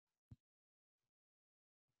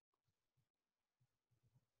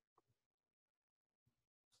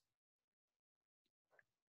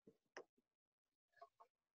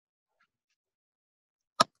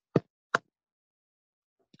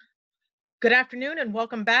Good afternoon and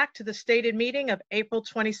welcome back to the stated meeting of April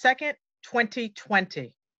 22nd,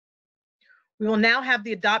 2020. We will now have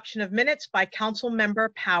the adoption of minutes by Council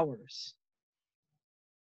Member Powers.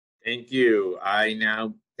 Thank you.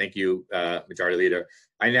 Thank you, Majority Leader.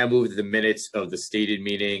 I now move the minutes of the stated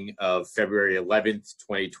meeting of February 11th,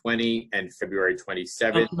 2020 and February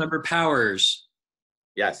 27th. Councilmember Powers.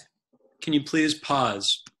 Yes. Can you please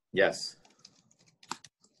pause? Yes.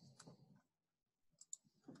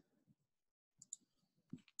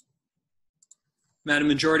 Madam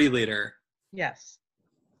Majority Leader. Yes.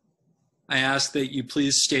 I ask that you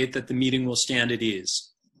please state that the meeting will stand at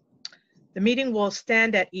ease. The meeting will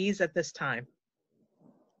stand at ease at this time.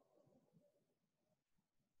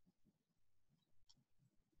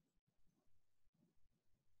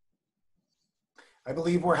 I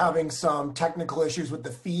believe we're having some technical issues with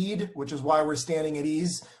the feed, which is why we're standing at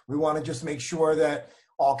ease. We want to just make sure that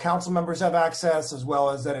all council members have access, as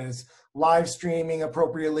well as that it is live streaming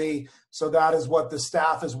appropriately. So that is what the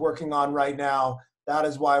staff is working on right now. That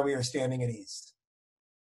is why we are standing at ease.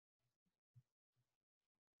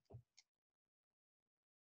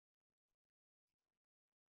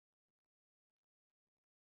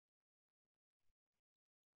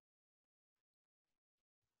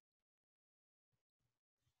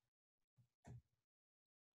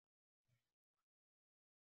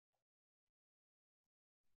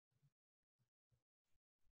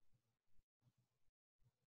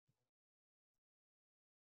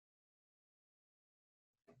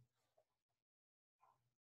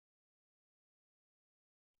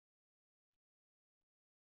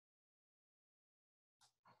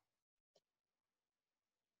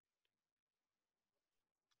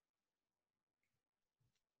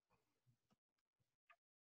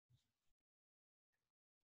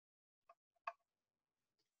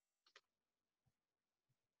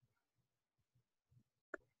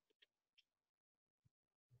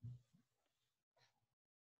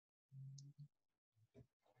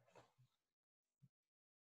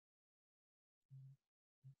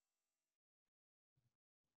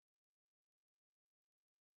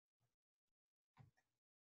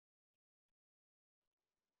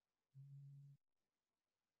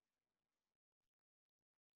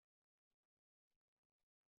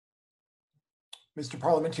 Mr.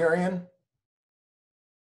 Parliamentarian?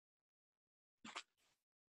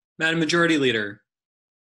 Madam Majority Leader.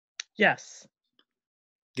 Yes.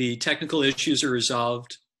 The technical issues are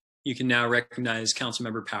resolved. You can now recognize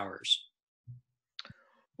Councilmember Powers.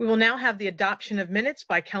 We will now have the adoption of minutes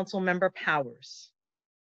by Council Member Powers.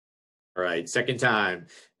 All right, second time.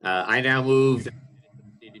 I now move the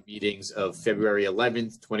stated meetings of February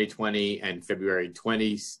 11th, 2020 and February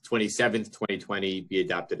 27th, 2020 be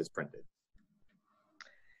adopted as printed.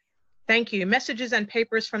 Thank you. Messages and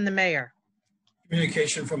papers from the mayor.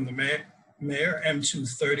 Communication from the mayor,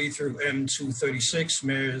 M230 through M236,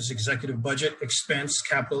 mayor's executive budget, expense,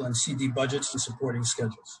 capital, and CD budgets and supporting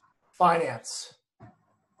schedules. Finance.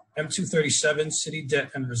 M237, city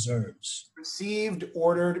debt and reserves. Received,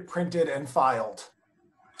 ordered, printed, and filed.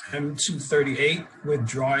 M238,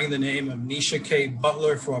 withdrawing the name of Nisha K.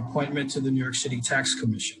 Butler for appointment to the New York City Tax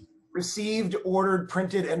Commission. Received, ordered,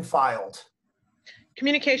 printed, and filed.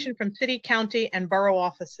 Communication from city, county, and borough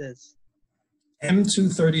offices.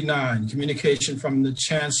 M239, communication from the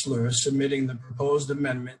Chancellor submitting the proposed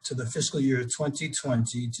amendment to the fiscal year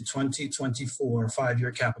 2020 to 2024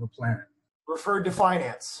 five-year capital plan. Referred to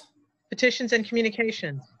finance. Petitions and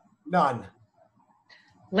communications. None.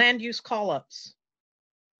 Land use call-ups.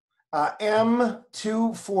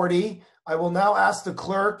 M240, I will now ask the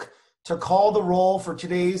clerk to call the roll for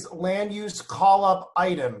today's land use call-up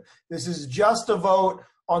item. This is just a vote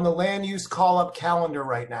on the land use call-up calendar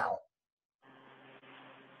right now.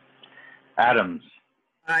 Adams.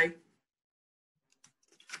 Aye.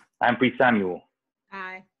 Humphrey Samuel.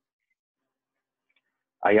 Aye.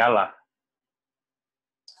 Ayala.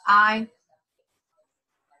 Aye.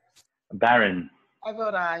 Barron. I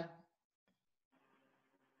vote aye.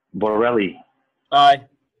 Borelli. Aye.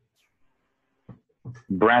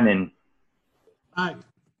 Brannan. Aye.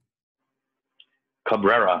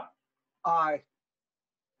 Cabrera. Aye.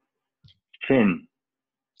 Chin.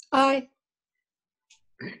 Aye.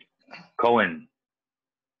 Cohen.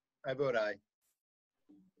 I vote aye.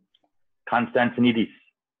 Constantinidis.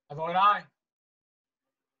 I vote aye.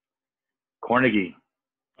 Cornegie.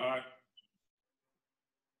 Aye.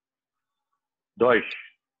 Deutsch.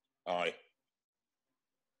 Aye.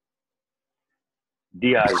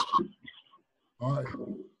 Diaz. Aye.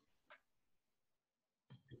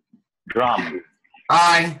 Drum.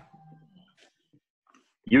 Aye.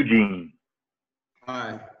 Eugene.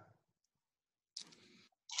 Aye.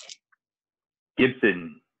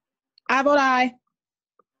 Gibson, I vote aye.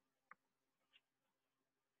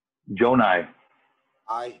 Jonai,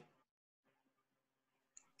 Aye.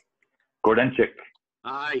 Gordenchik,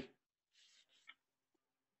 Aye.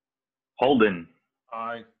 Holden,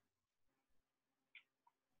 Aye.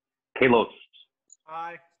 Kalos,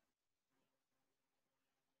 Aye.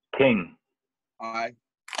 King, Aye.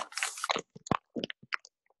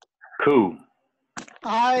 Koo,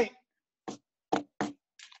 Aye.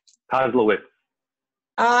 Kozlowitz,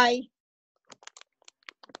 Aye.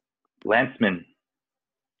 Lanceman,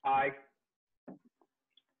 Aye.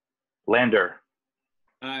 Lander,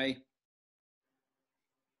 Aye.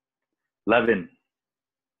 Levin,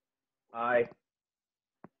 Aye.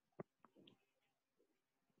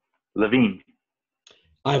 Levine,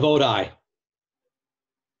 I vote aye.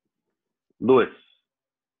 Lewis,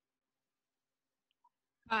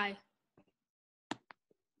 Aye.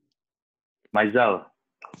 Mizell,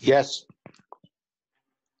 Yes.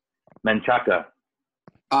 Menchaca,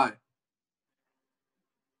 Aye.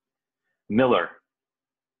 Miller,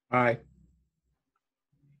 Aye.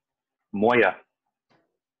 Moya,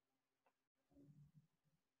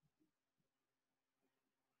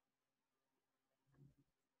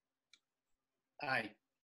 Aye.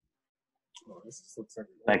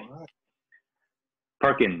 Thanks.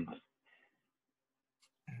 Perkins,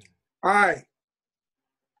 Aye.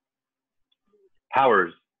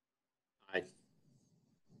 Powers, Aye.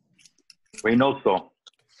 Reynoso,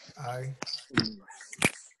 Aye.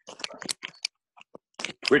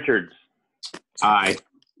 Richards, Aye.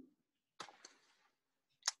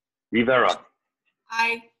 Rivera,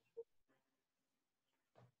 Aye.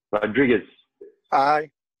 Rodriguez, Aye.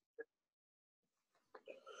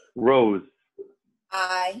 Rose,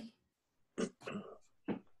 Aye.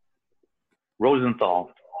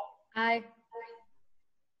 Rosenthal, Aye.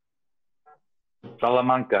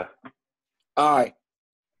 Salamanca, Aye.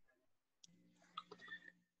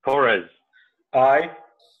 Torres, Aye.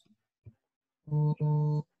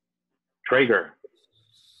 Traeger,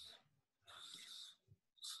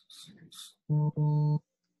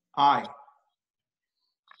 Aye.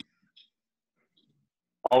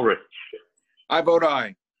 Ulrich, I vote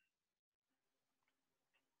aye.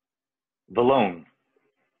 Vallone,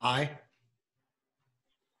 Aye.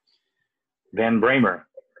 Van Bramer,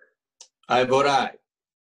 I vote aye.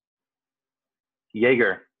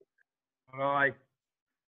 Jaeger, Aye.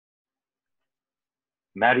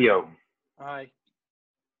 Matteo, Aye.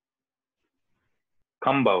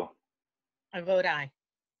 Cumbo, I vote aye.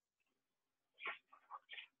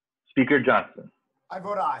 Speaker Johnson. I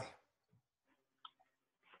vote aye.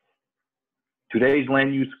 Today's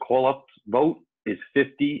land use call-up vote is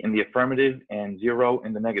 50 in the affirmative and 0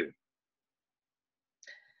 in the negative.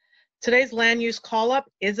 Today's land use call-up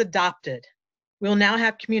is adopted. We will now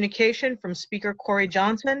have communication from Speaker Corey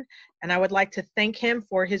Johnson, and I would like to thank him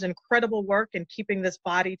for his incredible work in keeping this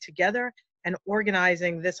body together and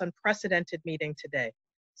organizing this unprecedented meeting today.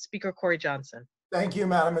 Speaker Corey Johnson. Thank you,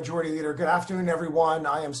 Madam Majority Leader. Good afternoon, everyone.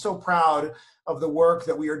 I am so proud of the work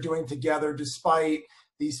that we are doing together despite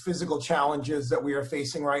these physical challenges that we are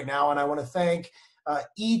facing right now. And I want to thank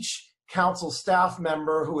each council staff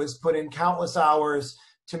member who has put in countless hours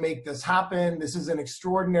to make this happen. This is an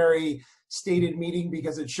extraordinary stated meeting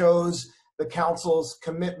because it shows the council's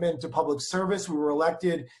commitment to public service. We were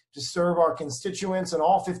elected to serve our constituents in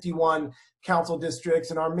all 51 council districts,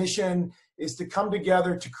 and our mission is to come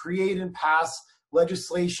together to create and pass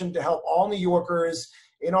legislation to help all New Yorkers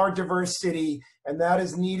in our diverse city, and that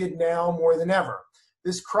is needed now more than ever.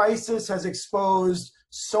 This crisis has exposed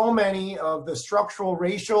so many of the structural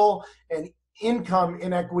racial and income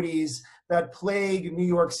inequities that plague New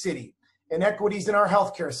York City, inequities in our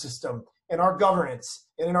healthcare system, in our governance,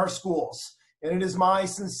 and in our schools. And it is my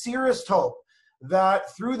sincerest hope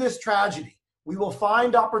that through this tragedy, we will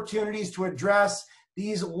find opportunities to address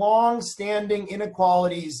these long-standing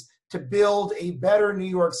inequalities to build a better New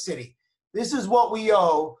York City. This is what we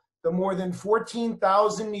owe the more than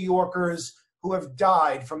 14,000 New Yorkers who have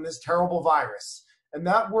died from this terrible virus. And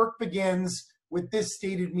that work begins with this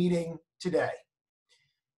stated meeting today.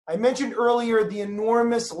 I mentioned earlier the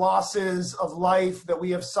enormous losses of life that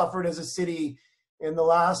we have suffered as a city in the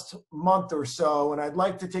last month or so, and I'd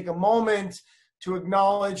like to take a moment to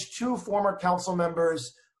acknowledge two former council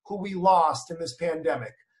members who we lost in this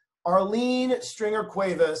pandemic. Arlene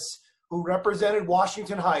Stringer-Cuevas, who represented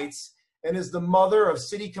Washington Heights and is the mother of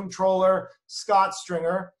City Comptroller Scott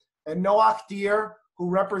Stringer, and Noach Deer, who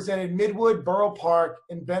represented Midwood Borough Park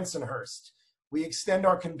in Bensonhurst. We extend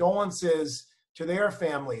our condolences to their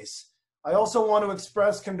families. I also want to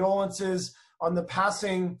express condolences on the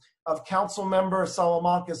passing of Councilmember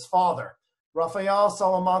Salamanca's father, Rafael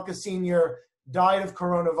Salamanca Sr. died of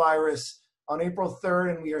coronavirus on April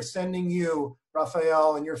 3rd, and we are sending you,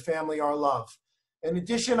 Rafael, and your family our love. In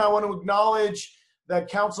addition, I want to acknowledge that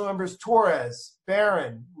council members Torres,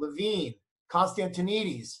 Barron, Levine,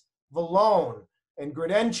 Constantinides, Vallone, and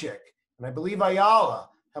Grodenchik, and I believe Ayala,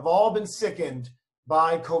 have all been sickened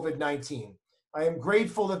by COVID-19. I am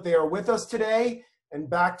grateful that they are with us today and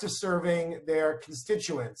back to serving their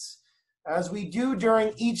constituents. As we do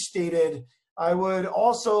during each stated, I would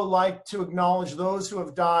also like to acknowledge those who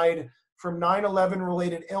have died from 9/11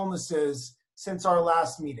 related illnesses since our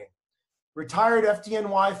last meeting. Retired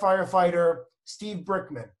FDNY firefighter Steve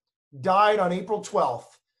Brickman died on April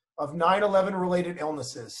 12th of 9/11 related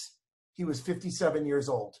illnesses. He was 57 years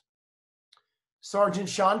old. Sergeant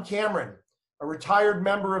Sean Cameron, a retired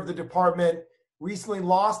member of the department, recently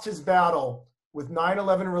lost his battle with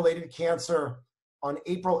 9/11 related cancer on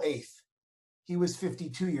April 8th. He was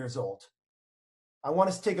 52 years old. I want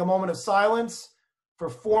us to take a moment of silence for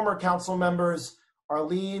former council members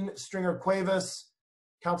Arlene Stringer Cuevas,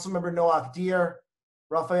 Councilmember Noak Deer,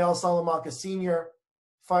 Rafael Salamanca Sr.,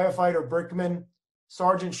 Firefighter Brickman,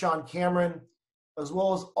 Sergeant Sean Cameron, as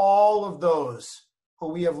well as all of those who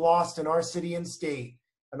we have lost in our city and state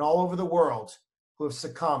and all over the world who have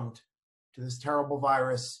succumbed to this terrible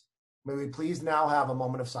virus. May we please now have a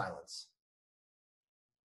moment of silence.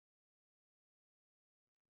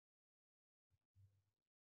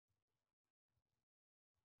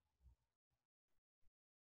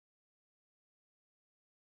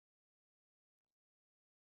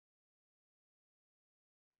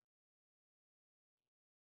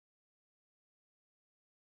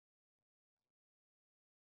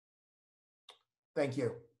 Thank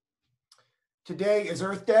you. Today is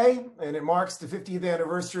Earth Day, and it marks the 50th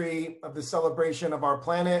anniversary of the celebration of our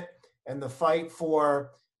planet and the fight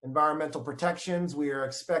for environmental protections. We are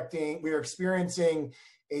experiencing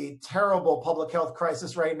a terrible public health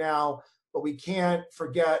crisis right now, but we can't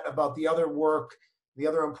forget about the other work, the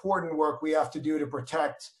other important work we have to do to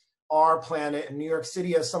protect our planet. And New York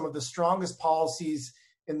City has some of the strongest policies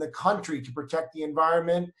in the country to protect the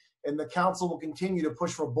environment, and the council will continue to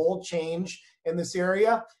push for bold change in this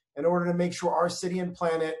area in order to make sure our city and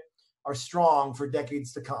planet are strong for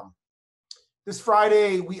decades to come. This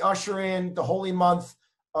Friday, we usher in the holy month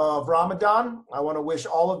of Ramadan. I want to wish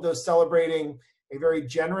all of those celebrating a very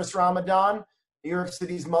generous Ramadan. New York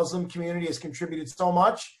City's Muslim community has contributed so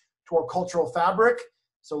much to our cultural fabric.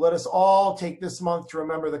 So let us all take this month to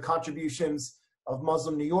remember the contributions of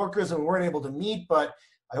Muslim New Yorkers. And we weren't able to meet, but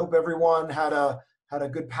I hope everyone had a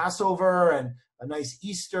good Passover and a nice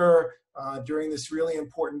Easter during this really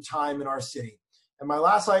important time in our city. And my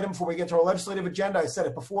last item before we get to our legislative agenda, I said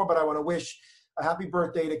it before, but I want to wish a happy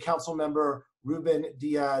birthday to Council Member Ruben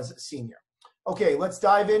Diaz Sr. Okay, let's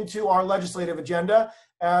dive into our legislative agenda.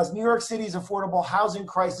 As New York City's affordable housing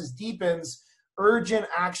crisis deepens, urgent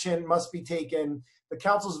action must be taken. The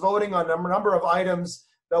council's voting on a number of items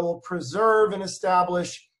that will preserve and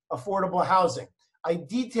establish affordable housing. I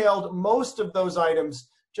detailed most of those items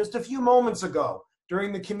just a few moments ago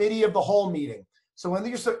during the committee of the whole meeting. So in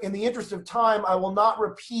the interest of time, I will not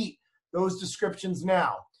repeat those descriptions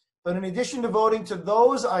now. But in addition to voting to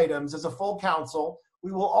those items as a full council,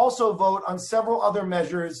 we will also vote on several other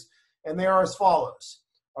measures, and they are as follows.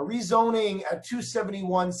 A rezoning at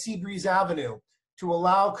 271 Seabreeze Avenue to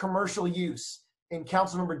allow commercial use in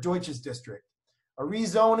Councilmember Deutsch's district. A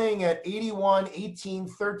rezoning at 8118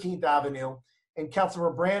 13th Avenue in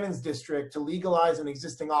Councilmember Brannon's district to legalize an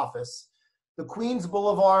existing office. The Queens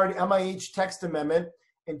Boulevard MIH text amendment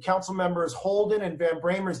in Council Members Holden and Van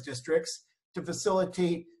Bramer's districts to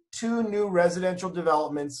facilitate 2 new residential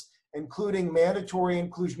developments, including mandatory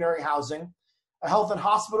inclusionary housing. A health and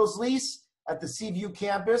hospitals lease at the Seaview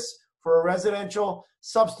campus for a residential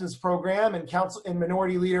substance program in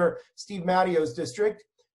Minority Leader Steve Mattio's district.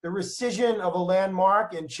 The rescission of a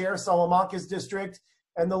landmark in Chair Salamanca's district,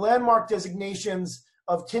 and the landmark designations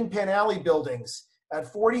of Tin Pan Alley buildings at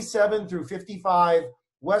 47 through 55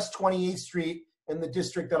 West 28th Street in the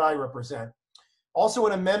district that I represent. Also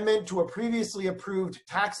an amendment to a previously approved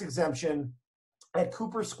tax exemption at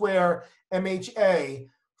Cooper Square MHA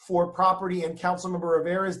for property in Councilmember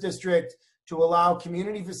Rivera's district to allow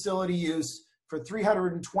community facility use for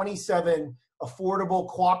 327 affordable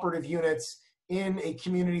cooperative units in a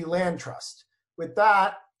community land trust. With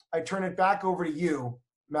that, I turn it back over to you,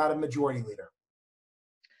 Madam Majority Leader.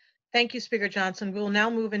 Thank you, Speaker Johnson. We will now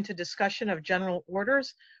move into discussion of general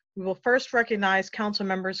orders. We will first recognize council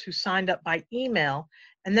members who signed up by email,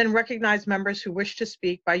 and then recognize members who wish to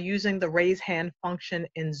speak by using the raise hand function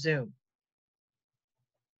in Zoom.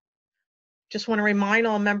 Just want to remind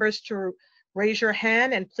all members to Raise your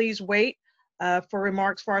hand and please wait for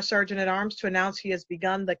remarks for our Sergeant at Arms to announce he has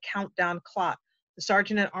begun the countdown clock. The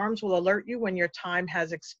Sergeant at Arms will alert you when your time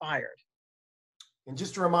has expired. And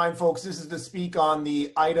just to remind folks, this is to speak on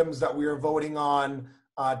the items that we are voting on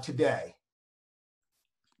today.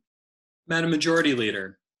 Madam Majority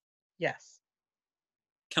Leader, Yes.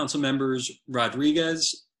 Council members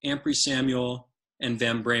Rodriguez, Ampry Samuel, and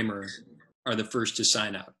Van Bramer are the first to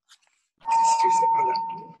sign out.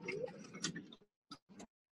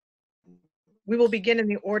 We will begin in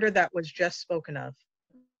the order that was just spoken of.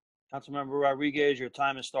 Councilmember Rodriguez, your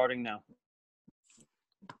time is starting now.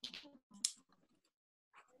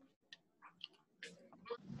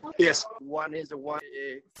 Yes, one is the one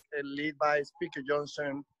lead by Speaker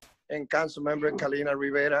Johnson and Councilmember Kalina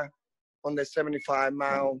Rivera on the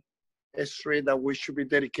 75-mile street that we should be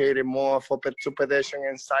dedicated more to pedestrians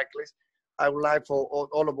and cyclists. I would like for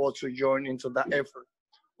all of us to join into that effort.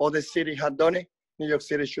 Other cities have done it. New York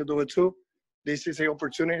City should do it too. This is an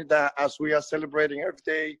opportunity that as we are celebrating Earth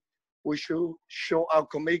Day, we should show our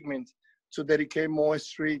commitment to dedicate more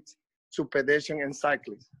streets to pedestrians and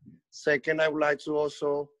cyclists. Second, I would like to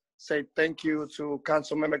also say thank you to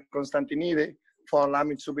Councilmember Constantinide for allowing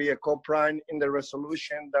me to be a co-prime in the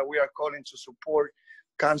resolution that we are calling to support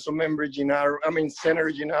Senator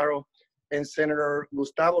Gennaro and Senator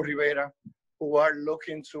Gustavo Rivera, who are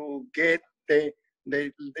looking to get the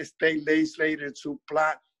state legislature to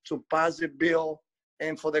pass a bill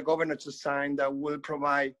and for the governor to sign that will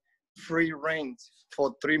provide free rent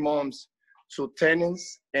for 3 months to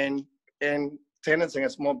tenants and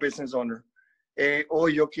small business owners.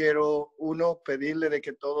 Hoy yo quiero, pedirle de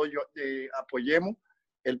que todos apoyemos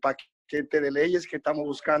el paquete de leyes que estamos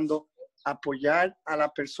buscando apoyar a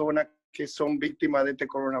las personas que son víctimas de este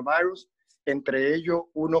coronavirus, entre ellos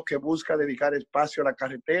uno que busca dedicar espacio a la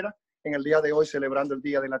carretera, en el día de hoy celebrando el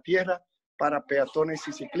Día de la Tierra, para peatones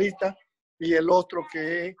y ciclistas, y el otro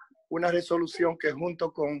que es una resolución que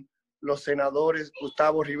junto con los senadores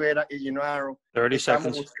Gustavo Rivera y Gennaro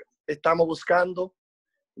estamos buscando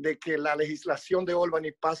de que la legislación de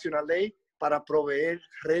Albany pase una ley para proveer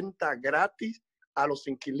renta gratis a los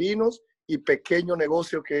inquilinos y pequeños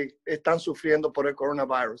negocios que están sufriendo por el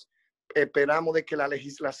coronavirus. Esperamos de que la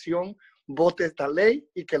legislación vote esta ley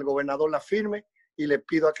y que el gobernador la firme, y le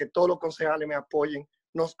pido a que todos los concejales me apoyen,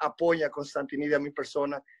 nos apoya Constantinide a mi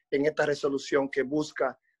persona en esta resolución que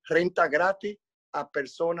busca renta gratis a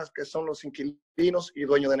personas que son los inquilinos y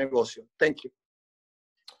dueños de negocio. Thank you.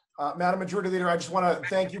 Madam Majority Leader, I just want to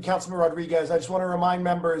thank you, Councilman Rodriguez. I just want to remind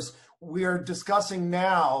members, we are discussing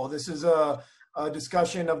now, this is a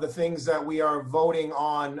discussion of the things that we are voting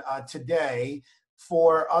on today.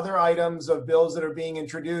 For other items of bills that are being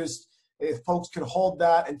introduced, if folks could hold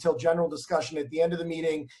that until general discussion at the end of the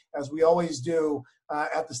meeting, as we always do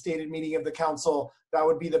at the stated meeting of the council, that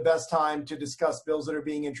would be the best time to discuss bills that are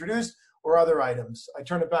being introduced or other items. I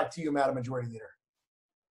turn it back to you, Madam Majority Leader.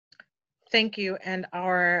 Thank you. And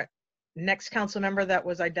our next council member that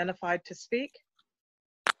was identified to speak.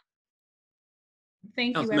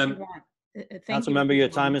 Thank you, everyone. Councilmember, your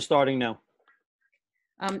time is starting now.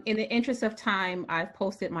 In the interest of time, I've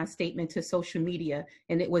posted my statement to social media,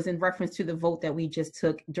 and it was in reference to the vote that we just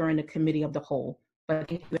took during the committee of the whole. But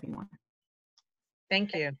thank you, everyone.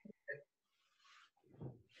 Thank you.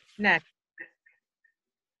 Next.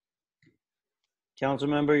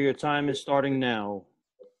 Councilmember, your time is starting now.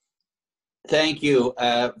 Thank you.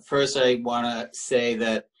 First, I want to say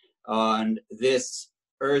that on this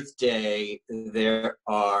Earth Day, there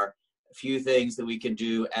are a few things that we can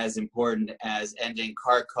do as important as ending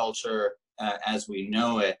car culture as we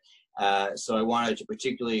know it. So I wanted to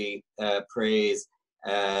particularly praise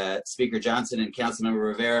Speaker Johnson and Councilmember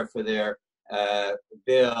Rivera for their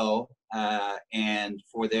bill and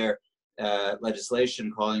for their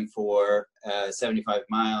legislation calling for 75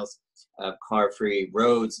 miles of car-free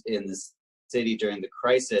roads in the city during the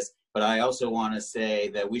crisis. But I also want to say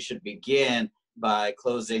that we should begin by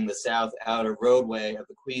closing the south outer roadway of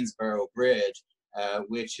the Queensboro Bridge,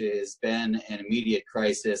 which has been an immediate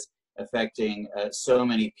crisis affecting so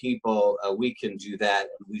many people. We can do that,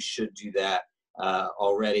 and we should do that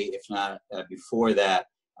already, if not before that.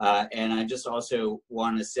 And I just also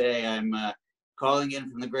want to say I'm calling in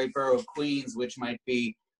from the great borough of Queens, which might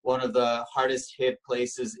be one of the hardest hit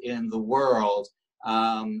places in the world.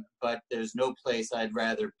 But there's no place I'd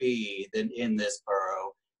rather be than in this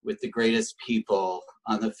borough with the greatest people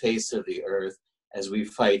on the face of the earth as we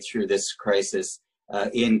fight through this crisis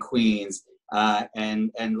in Queens.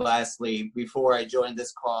 And lastly, before I joined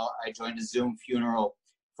this call, I joined a Zoom funeral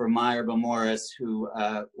for Myra Morris, who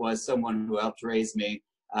was someone who helped raise me.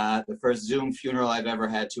 The first Zoom funeral I've ever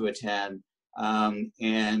had to attend.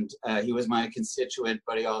 He was my constituent,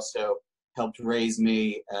 but he also helped raise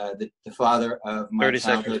me, the father of my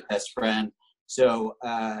childhood best friend. So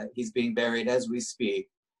he's being buried as we speak.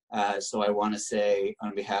 So I want to say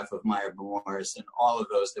on behalf of Meyer Morris and all of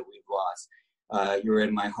those that we've lost, you're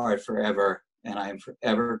in my heart forever, and I am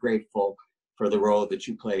forever grateful for the role that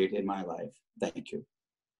you played in my life. Thank you.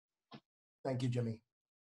 Thank you, Jimmy.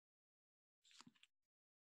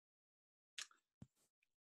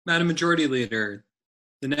 Madam Majority Leader,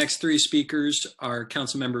 the next three speakers are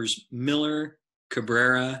Council Members Miller,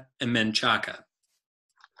 Cabrera, and Menchaca.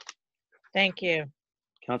 Thank you.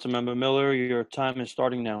 Councilmember Miller, your time is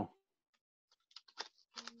starting now.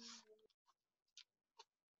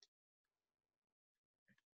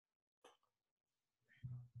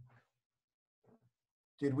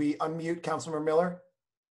 Did we unmute Councilmember Miller?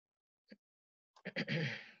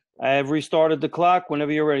 I have restarted the clock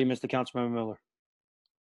whenever you're ready, Mr. Councilmember Miller.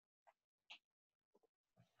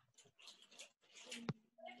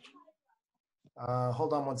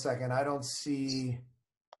 Hold on one second. I don't see.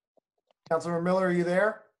 Councilmember Miller, are you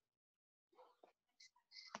there?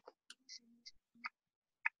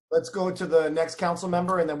 Let's go to the next council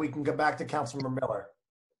member, and then we can go back to Councilmember Miller.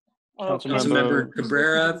 Councilmember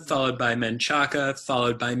Cabrera, followed by Menchaca,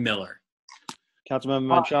 followed by Miller.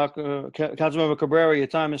 Councilmember Menchaca, Councilmember Cabrera, your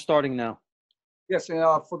time is starting now. Yes,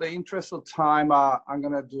 for the interest of time, I'm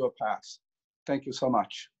going to do a pass. Thank you so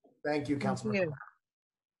much. Thank you, Councilmember.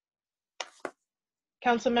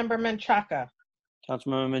 Councilmember Menchaca.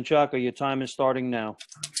 Councilmember Menchaca, your time is starting now.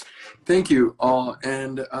 Thank you all.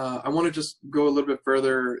 And I want to just go a little bit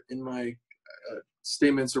further in my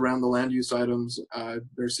statements around the land use items.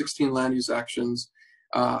 There are 16 land use actions.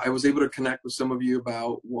 I was able to connect with some of you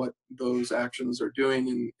about what those actions are doing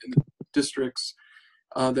in the districts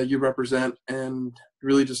that you represent, and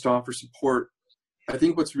really just to offer support. I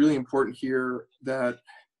think what's really important here, that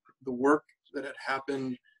the work that had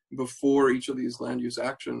happened before each of these land use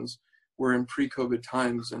actions were in pre-COVID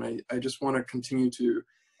times, and I just want to continue to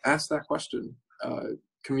ask that question.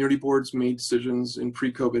 Community boards made decisions in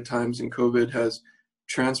pre-COVID times, and COVID has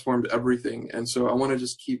transformed everything, and so I want to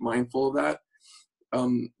just keep mindful of that.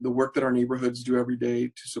 The work that our neighborhoods do every day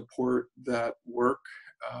to support that work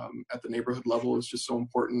at the neighborhood level is just so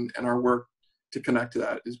important, and our work to connect to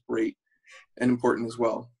that is great and important as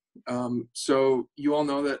well. So you all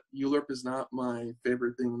know that ULURP is not my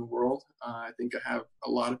favorite thing in the world. I think I have a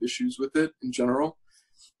lot of issues with it in general.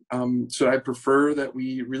 So I prefer that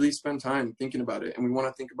we really spend time thinking about it, and we want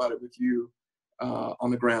to think about it with you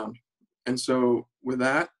on the ground. And so with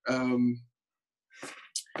that,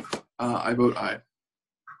 I vote aye.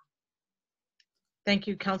 Thank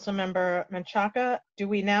you, Councilmember Menchaca. Do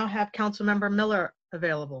we now have Councilmember Miller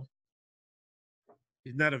available?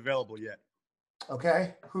 He's not available yet.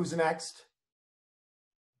 Okay, who's next?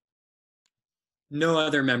 No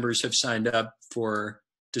other members have signed up for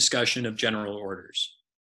discussion of general orders.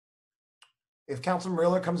 If Councilmember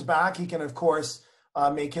Miller comes back, he can, of course,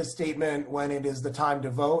 make his statement when it is the time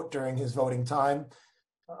to vote during his voting time.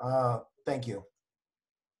 Thank you.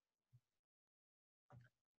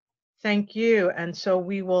 Thank you. And so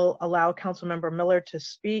we will allow Councilmember Miller to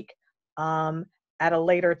speak at a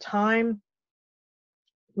later time.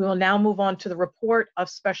 We will now move on to the report of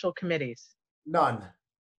special committees. None.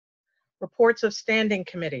 Reports of standing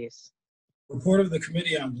committees. Report of the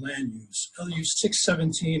Committee on Land Use, LU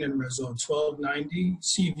 617 and Reso 1290,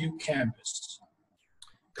 Seaview Campus.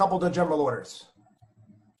 Coupled to general orders.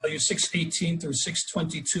 LU 618 through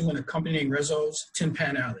 622 and accompanying Resos, Tin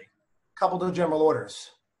Pan Alley. Coupled to general orders.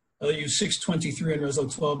 LU 623 and Reso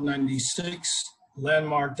 1296,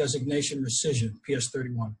 Landmark Designation Rescission, PS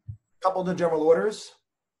 31. Coupled to general orders.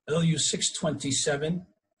 LU 627,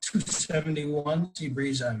 271,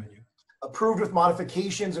 Seabreeze Avenue. Approved with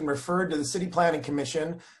modifications and referred to the City Planning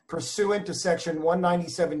Commission pursuant to Section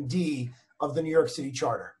 197D of the New York City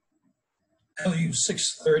Charter. LU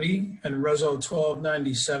 630 and Reso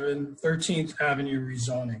 1297, 13th Avenue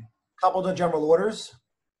rezoning. Coupled to general orders.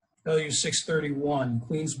 LU 631,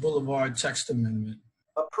 Queens Boulevard text amendment.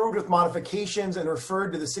 Approved with modifications and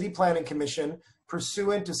referred to the City Planning Commission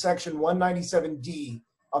pursuant to Section 197D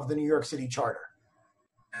of the New York City Charter.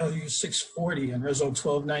 LU 640 and Reso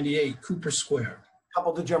 1298, Cooper Square.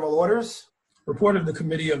 Coupled to general orders. Report of the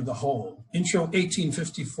Committee of the Whole. Intro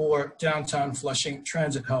 1854, Downtown Flushing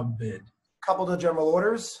Transit Hub bid. Coupled to general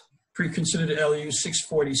orders. Pre-considered LU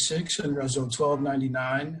 646 and Reso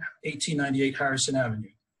 1299, 1898 Harrison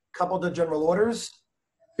Avenue. Coupled to general orders.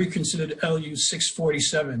 Pre-considered LU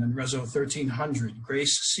 647 and Reso 1300,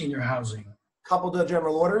 Grace Senior Housing. Coupled to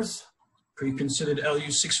general orders. Pre-considered LU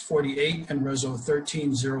 648 and Reso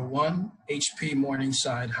 1301, HP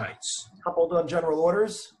Morningside Heights. Coupled on general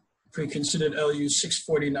orders. Pre-considered LU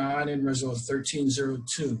 649 and Reso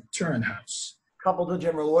 1302, Turin House. Coupled on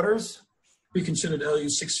general orders. Pre-considered LU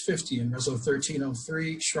 650 and Reso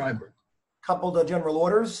 1303, Schreiber. Coupled on general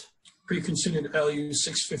orders. Pre-considered LU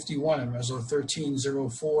 651 and Reso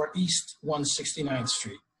 1304, East 169th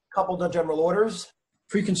Street. Coupled on general orders.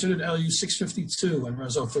 Pre-considered LU 652 and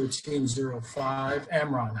Reso 1305,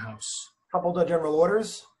 Amron House. Coupled on general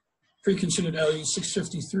orders. Pre-considered LU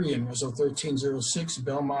 653 and Reso 1306,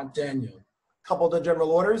 Belmont Daniel. Coupled on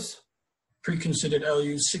general orders. Pre-considered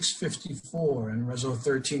LU 654 and Reso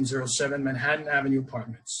 1307, Manhattan Avenue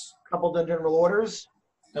Apartments. Coupled on general orders.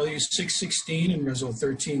 LU 616 and Reso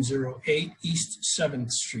 1308, East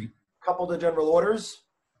 7th Street. Coupled on general orders.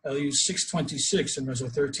 LU 626 and Reso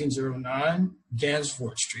 1309,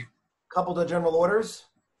 Gansevoort Street. Coupled on general orders.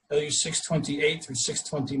 LU 628 through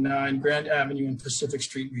 629, Grand Avenue and Pacific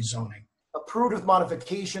Street rezoning. Approved with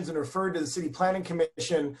modifications and referred to the City Planning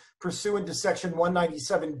Commission pursuant to Section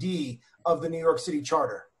 197D of the New York City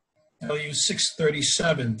Charter. LU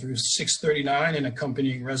 637 through 639 and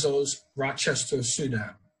accompanying resos, Rochester,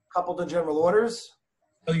 Sudan. Coupled on general orders.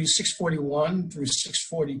 LU 641 through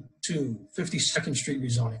 642, 52nd Street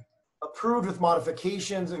rezoning. Approved with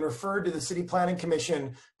modifications and referred to the City Planning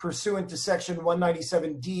Commission pursuant to Section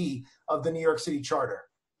 197D of the New York City Charter.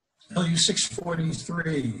 LU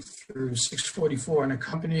 643 through 644 and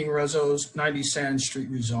accompanying resos, 90 Sand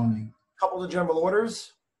Street rezoning. Coupled on general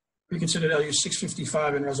orders. Reconsidered LU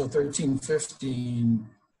 655 and reso 1315,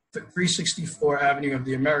 364 Avenue of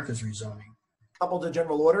the Americas rezoning. Coupled to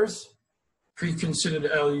general orders. Pre-considered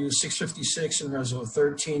LU 656 and Reso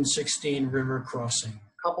 1316 River Crossing.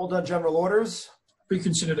 Coupled on general orders.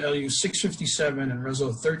 Pre-considered LU 657 and Reso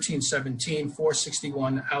 1317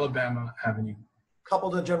 461 Alabama Avenue.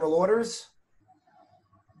 Coupled on general orders.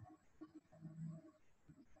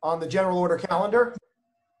 On the general order calendar.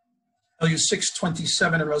 LU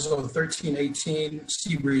 627 and Reso 1318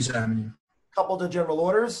 Seabreeze Avenue. Coupled to general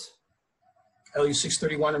orders. LU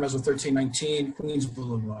 631 and Reso 1319 Queens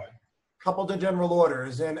Boulevard. Coupled to general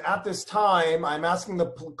orders. And at this time, I'm asking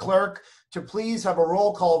the clerk to please have a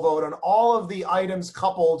roll call vote on all of the items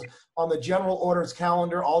coupled on the general orders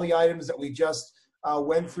calendar, all the items that we just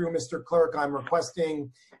went through. Mr. Clerk, I'm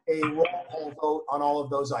requesting a roll call vote on all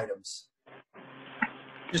of those items.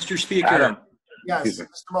 Mr. Speaker. Adam. Yes, Mr.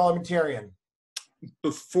 Parliamentarian.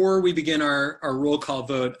 Before we begin our roll call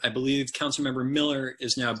vote, I believe Councilmember Miller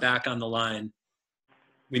is now back on the line.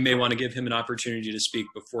 We may want to give him an opportunity to speak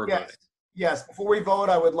before voting. Yes, before we vote,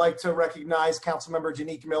 I would like to recognize Councilmember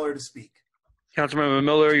Janique Miller to speak. Councilmember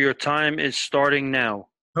Miller, your time is starting now.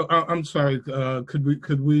 Oh, I'm sorry. Could we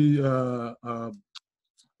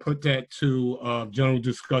put that to general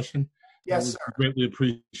discussion? Yes, sir. Greatly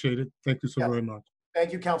appreciated. Thank you so very much.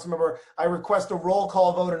 Thank you, Councilmember. I request a roll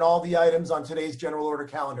call vote on all the items on today's general order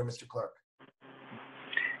calendar, Mr. Clerk.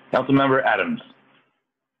 Councilmember Adams.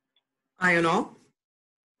 Aye on all.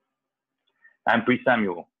 Ampry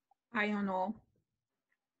Samuel. Aye on all.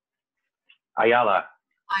 Ayala.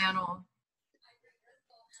 Aye on all.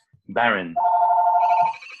 Barron.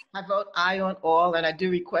 I vote aye on all, and I do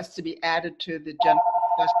request to be added to the general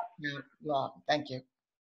discussion law. Thank you.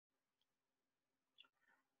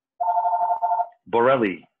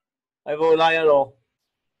 Borelli. I vote aye on all.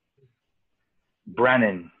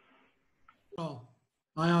 Brannan. All.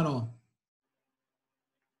 Aye on all.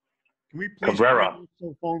 Can we please Cabrera.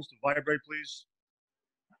 cell phones to vibrate, please?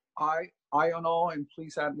 Aye on all, and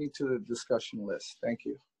please add me to the discussion list. Thank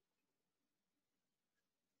you.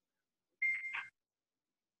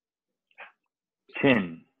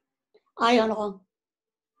 Chin. Aye on all.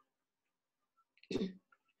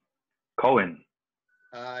 Cohen.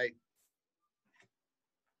 Aye.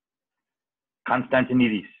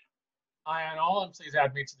 Constantinidis. Aye on all, and please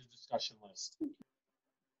add me to the discussion list.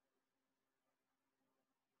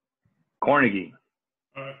 Cornegie.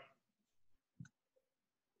 Aye.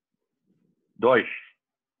 Deutsch.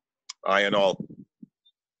 Aye on all.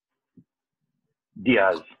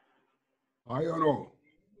 Diaz. Aye on all.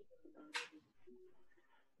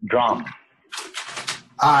 Drum.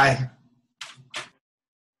 Aye.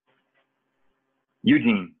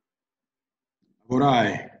 Eugene. Vote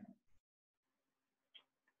aye.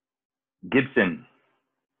 Gibson.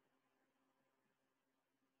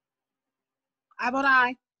 I vote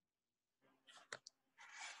aye.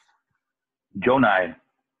 Jonai.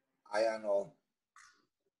 Aye on all.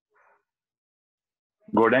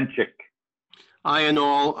 Gordenchik. Aye on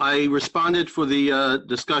all. I responded for the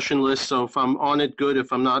discussion list, so if I'm on it, good.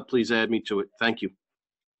 If I'm not, please add me to it. Thank you.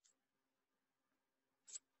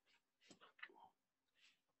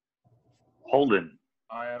 Holden,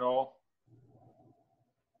 Aye on all.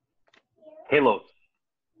 Halos,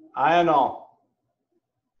 Aye on all.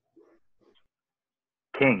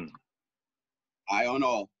 King, Aye on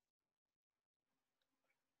all.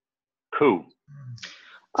 Koo,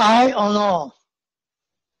 Aye on all.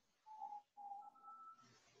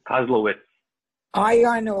 Kozlowitz, Aye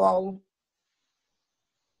on all.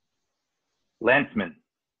 Landsman,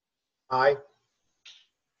 Aye.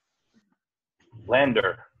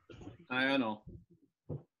 Lander, Aye on all.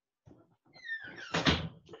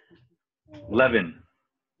 Levin,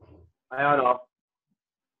 Aye on all.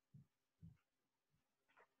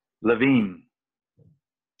 Levine,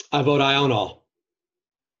 I vote aye on all.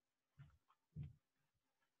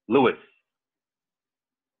 Lewis,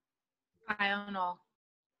 Aye on all.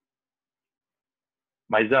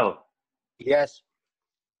 Mizell, Yes.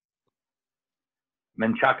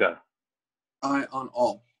 Menchaca, Aye on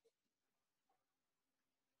all.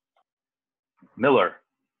 Miller,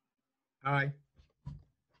 Aye.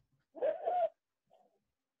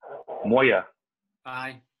 Moya,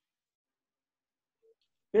 Aye.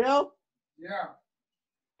 Bill? Yeah.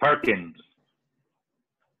 Perkins,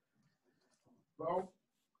 Hello?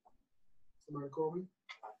 Somebody call me?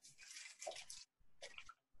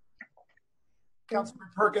 Councilman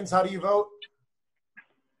Perkins, how do you vote?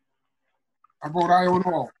 I vote aye on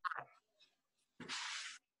all.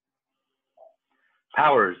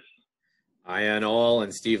 Powers, Aye on all,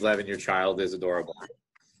 and Steve Levin, your child is adorable.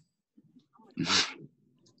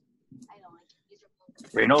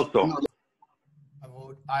 Reynoso, I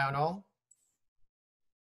vote aye on all.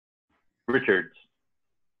 Richards,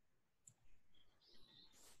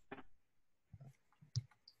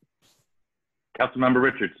 Councilmember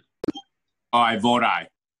Richards. I vote aye.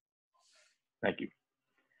 Thank you.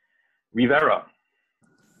 Rivera,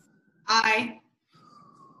 Aye.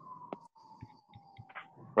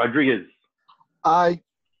 Rodriguez, Aye.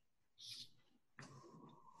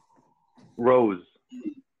 Rose,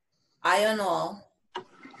 Aye on all.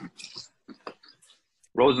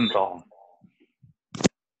 Rosenthal,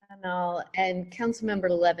 And all. And Councilmember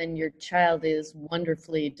Levin, your child is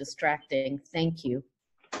wonderfully distracting. Thank you.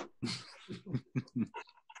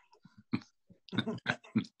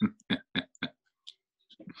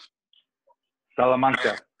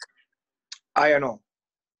 Salamanca, Aye on all.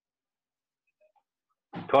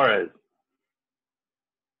 Torres,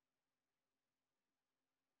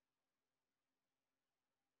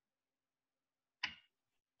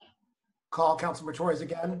 Call Councilmember Torres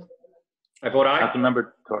again. I vote aye.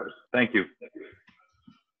 Councilmember Torres. Thank you.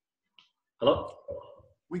 Hello?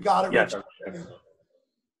 We got it, Yes. Rich.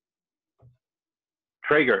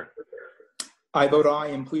 Traeger, I vote aye,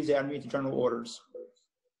 and please add me to general orders.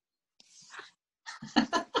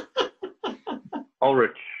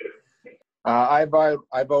 Ulrich, I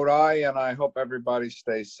vote aye, and I hope everybody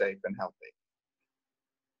stays safe and healthy.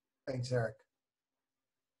 Thanks, Eric.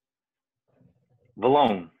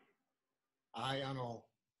 Vallone, Aye on all.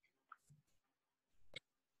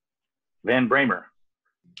 Van Bramer,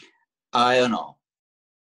 Aye on all.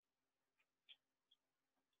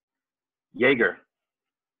 Yeager,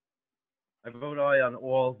 I vote aye on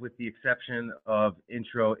all with the exception of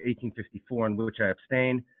intro 1854, in which I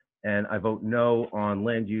abstain, and I vote no on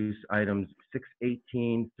land use items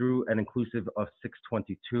 618 through and inclusive of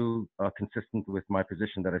 622, consistent with my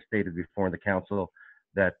position that I stated before in the council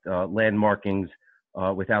that land markings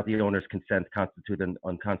without the owner's consent constitute an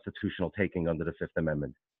unconstitutional taking under the Fifth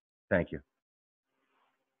Amendment. Thank you.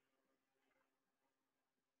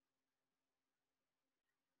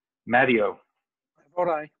 Matteo, I vote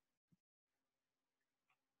aye.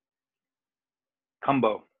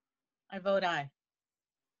 Cumbo, I vote aye.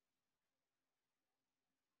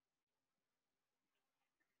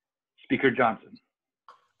 Speaker Johnson.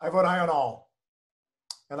 I vote aye on all.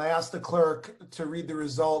 And I ask the clerk to read the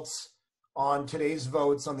results on today's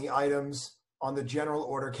votes on the items on the general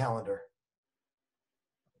order calendar.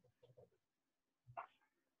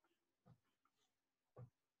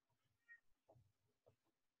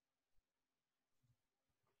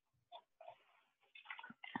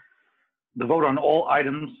 The vote on all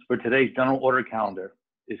items for today's general order calendar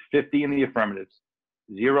is 50 in the affirmative,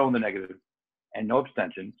 0 in the negative, and no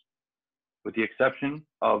abstentions, with the exception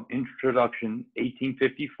of introduction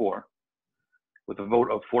 1854, with a vote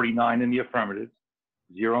of 49 in the affirmative,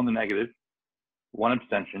 0 in the negative, 1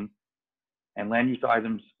 abstention, and land use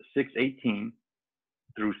items 618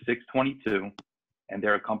 through 622 and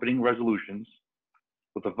their accompanying resolutions,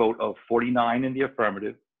 with a vote of 49 in the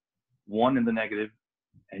affirmative, 1 in the negative,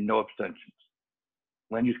 and no abstentions.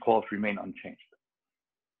 Land use calls remain unchanged.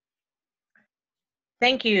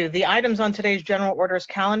 Thank you. The items on today's general orders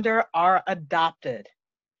calendar are adopted.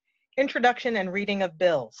 Introduction and reading of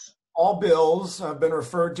bills. All bills have been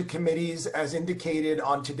referred to committees as indicated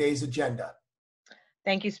on today's agenda.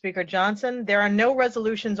 Thank you, Speaker Johnson. There are no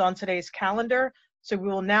resolutions on today's calendar, so we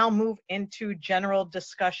will now move into general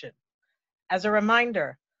discussion. As a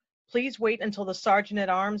reminder, please wait until the Sergeant at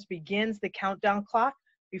Arms begins the countdown clock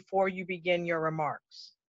before you begin your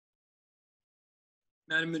remarks.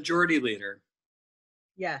 Madam Majority Leader,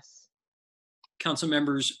 Yes. Council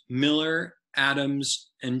members Miller,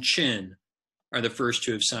 Adams, and Chin are the first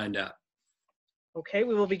to have signed up. Okay,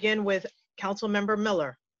 we will begin with Councilmember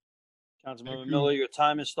Miller. Councilmember Miller, your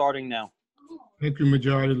time is starting now. Thank you,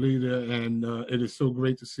 Majority Leader, and it is so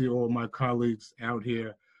great to see all my colleagues out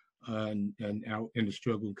here and out in the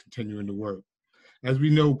struggle, continuing to work. As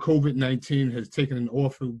we know, COVID-19 has taken an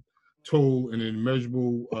awful toll and an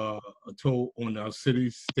immeasurable toll on our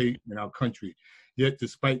city, state, and our country. Yet,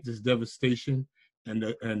 despite this devastation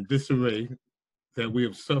and disarray that we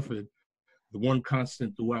have suffered, the one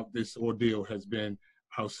constant throughout this ordeal has been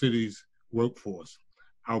our city's workforce.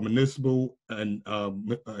 Our municipal and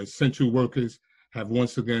essential workers have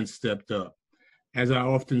once again stepped up. As I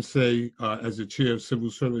often say, as the chair of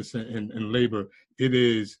civil service and labor, it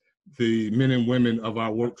is the men and women of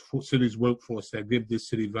our city's workforce that give this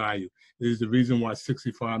city value. It is the reason why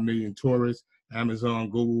 65 million tourists, Amazon,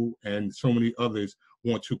 Google, and so many others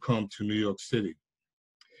want to come to New York City.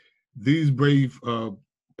 These brave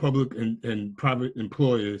public and private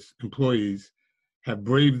employees have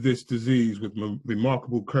braved this disease with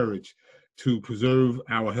remarkable courage to preserve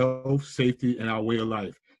our health, safety, and our way of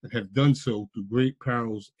life, and have done so through great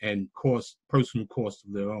perils and personal costs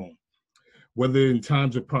of their own. Whether in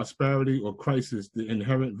times of prosperity or crisis, the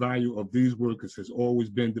inherent value of these workers has always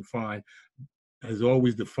defined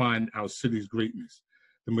our city's greatness.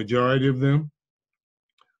 The majority of them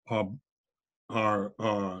are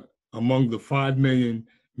among the 5 million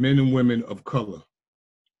men and women of color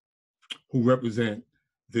who represent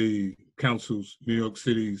the council's, New York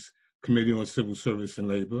City's Committee on Civil Service and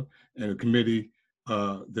Labor, and the committee,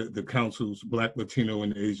 the council's Black, Latino,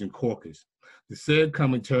 and Asian caucus. The sad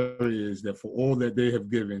commentary is that for all that they have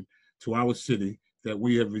given to our city, that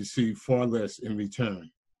we have received far less in return.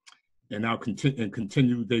 And they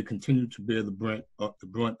continue to bear the brunt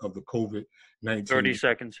of the COVID-19. 30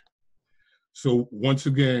 seconds. So once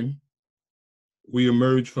again, we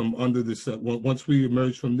emerge from once we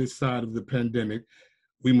emerge from this side of the pandemic,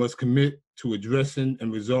 we must commit to addressing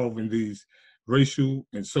and resolving these racial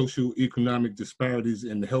and social economic disparities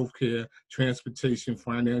in the healthcare, transportation,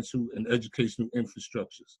 financial, and educational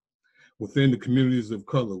infrastructures within the communities of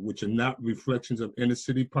color, which are not reflections of inner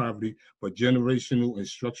city poverty, but generational and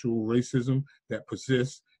structural racism that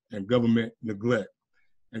persists and government neglect.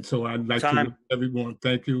 And so I'd like to wish everyone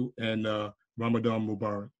thank you and Ramadan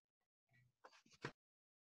Mubarak.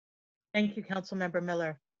 Thank you, Councilmember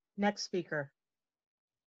Miller. Next speaker.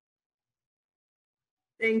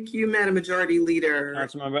 Thank you, Madam Majority Leader.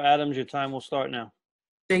 Councilmember Adams, your time will start now.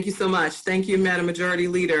 Thank you so much. Thank you, Madam Majority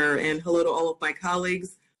Leader, and hello to all of my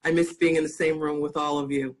colleagues. I miss being in the same room with all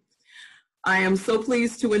of you. I am so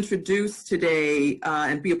pleased to introduce today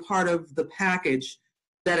and be a part of the package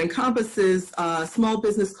that encompasses a small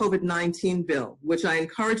business COVID-19 bill, which I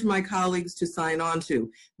encourage my colleagues to sign on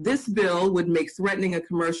to. This bill would make threatening a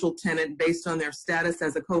commercial tenant based on their status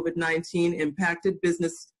as a COVID-19 impacted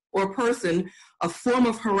business or person a form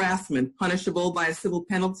of harassment punishable by a civil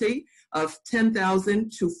penalty of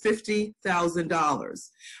 $10,000 to $50,000.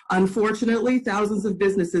 Unfortunately, thousands of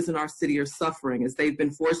businesses in our city are suffering as they've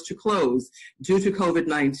been forced to close due to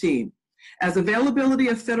COVID-19. As availability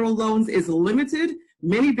of federal loans is limited,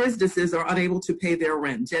 many businesses are unable to pay their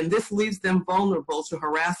rent, and this leaves them vulnerable to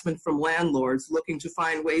harassment from landlords looking to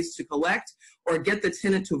find ways to collect or get the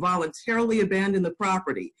tenant to voluntarily abandon the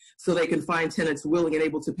property so they can find tenants willing and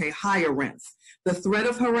able to pay higher rents. The threat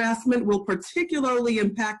of harassment will particularly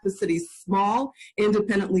impact the city's small,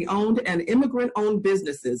 independently owned, and immigrant-owned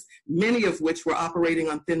businesses, many of which were operating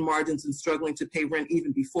on thin margins and struggling to pay rent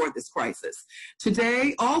even before this crisis.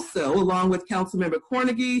 Today, also, along with Councilmember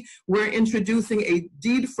Cornegie, we're introducing a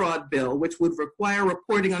deed fraud bill, which would require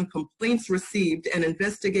reporting on complaints received and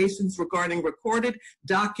investigations regarding recorded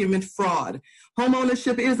document fraud.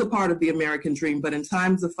 Homeownership is a part of the American dream, but in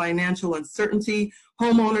times of financial uncertainty,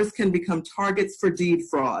 homeowners can become targets for deed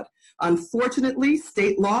fraud. Unfortunately,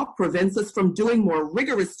 state law prevents us from doing more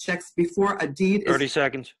rigorous checks before a deed is 30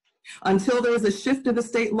 seconds. Until there is a shift in the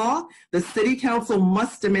state law, the City Council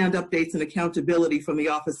must demand updates and accountability from the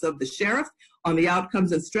Office of the Sheriff, on the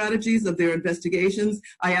outcomes and strategies of their investigations.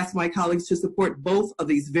 I ask my colleagues to support both of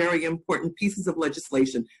these very important pieces of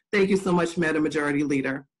legislation. Thank you so much, Madam Majority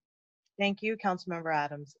Leader. Thank you, Councilmember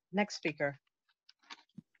Adams. Next speaker.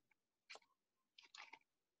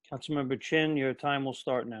 Councilmember Chin, your time will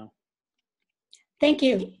start now. Thank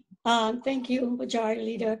you. Thank you, Majority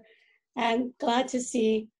Leader, and glad to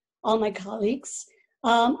see all my colleagues.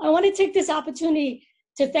 I want to take this opportunity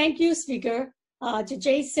to thank you, Speaker, to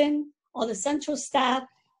Jason, all the central staff,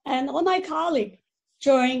 and all my colleagues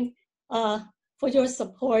for your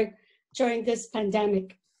support during this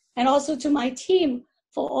pandemic, and also to my team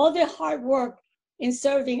for all their hard work in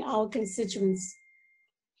serving our constituents.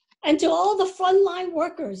 And to all the frontline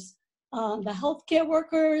workers, the healthcare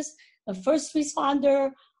workers, the first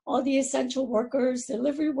responder, all the essential workers,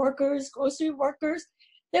 delivery workers, grocery workers,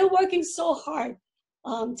 they're working so hard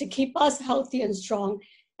to keep us healthy and strong.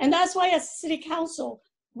 And that's why as City Council,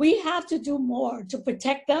 we have to do more to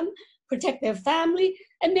protect them, protect their family,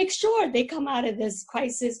 and make sure they come out of this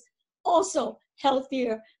crisis also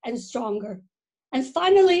healthier and stronger. And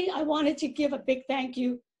finally, I wanted to give a big thank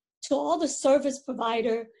you to all the service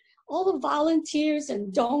providers, all the volunteers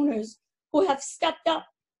and donors who have stepped up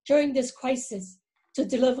during this crisis to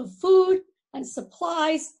deliver food and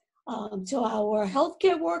supplies to our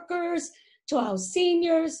healthcare workers, to our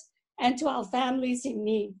seniors, and to our families in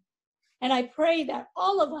need. And I pray that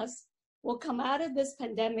all of us will come out of this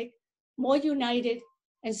pandemic more united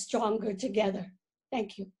and stronger together.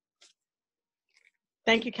 Thank you.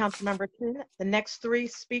 Thank you, Councilmember Chin. The next three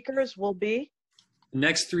speakers will be. The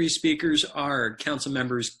next three speakers are Council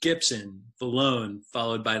Members Gibson, Vallone,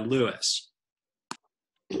 followed by Lewis.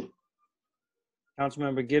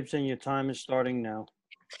 Councilmember Gibson, your time is starting now.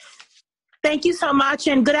 Thank you so much,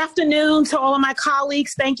 and good afternoon to all of my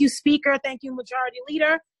colleagues. Thank you, Speaker. Thank you, Majority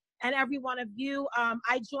Leader, and every one of you.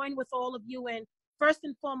 I join with all of you in first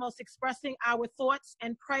and foremost expressing our thoughts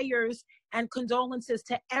and prayers and condolences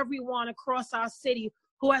to everyone across our city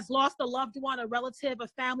who has lost a loved one, a relative, a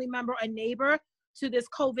family member, a neighbor to this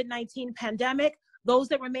COVID-19 pandemic. Those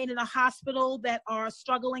that remain in the hospital that are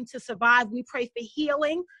struggling to survive, we pray for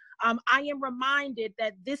healing. I am reminded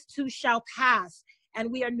that this too shall pass. And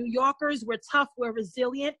we are New Yorkers, we're tough, we're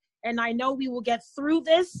resilient, and I know we will get through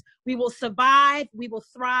this. We will survive, we will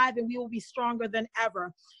thrive, and we will be stronger than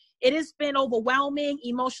ever. It has been overwhelming,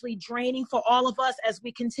 emotionally draining for all of us as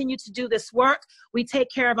we continue to do this work. We take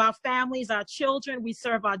care of our families, our children, we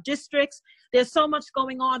serve our districts. There's so much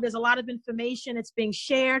going on. There's a lot of information. It's being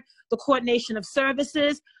shared, the coordination of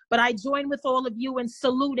services. But I join with all of you in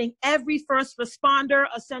saluting every first responder,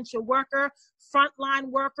 essential worker, frontline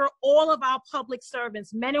worker, all of our public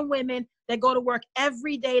servants, men and women that go to work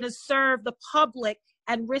every day to serve the public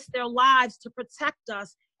and risk their lives to protect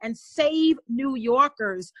us and save New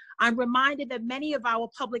Yorkers. I'm reminded that many of our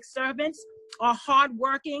public servants are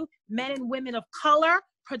hardworking men and women of color,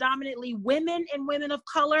 predominantly women and women of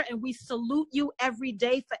color, and we salute you every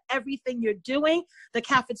day for everything you're doing. The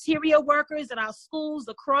cafeteria workers at our schools,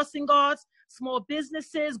 the crossing guards, small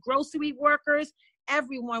businesses, grocery workers,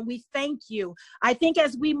 everyone, we thank you. I think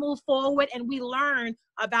as we move forward and we learn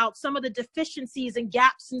about some of the deficiencies and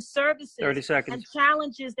gaps in services 30 seconds. and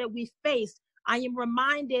challenges that we face, I am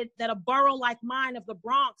reminded that a borough like mine of the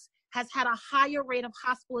Bronx has had a higher rate of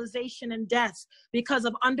hospitalization and deaths because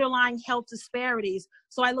of underlying health disparities.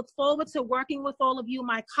 So I look forward to working with all of you,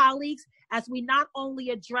 my colleagues, as we not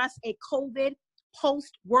only address a COVID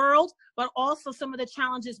post world, but also some of the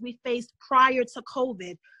challenges we faced prior to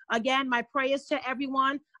COVID. Again, my prayers to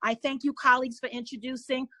everyone. I thank you, colleagues, for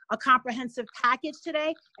introducing a comprehensive package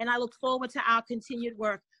today, and I look forward to our continued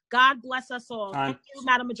work. God bless us all. Thank you,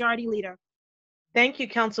 Madam Majority Leader. Thank you,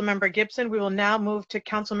 Councilmember Gibson. We will now move to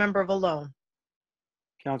Councilmember Vallone.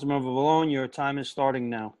 Councilmember Vallone, your time is starting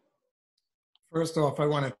now. First off, I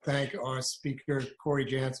want to thank our Speaker, Corey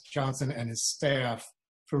Johnson, and his staff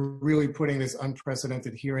for really putting this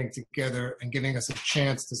unprecedented hearing together and giving us a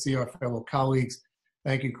chance to see our fellow colleagues.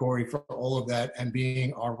 Thank you, Corey, for all of that and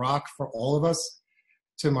being our rock for all of us.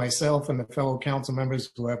 To myself and the fellow council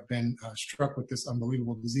members who have been struck with this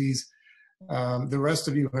unbelievable disease, the rest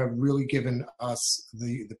of you have really given us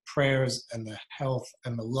the prayers and the health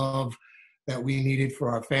and the love that we needed for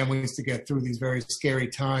our families to get through these very scary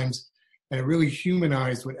times. And it really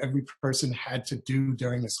humanized what every person had to do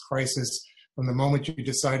during this crisis, from the moment you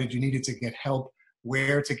decided you needed to get help,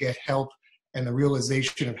 where to get help, and the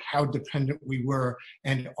realization of how dependent we were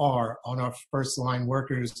and are on our first line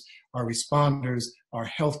workers, our responders, our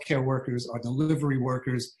healthcare workers, our delivery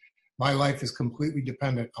workers. my life is completely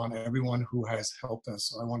dependent on everyone who has helped us.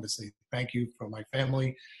 So I want to say thank you for my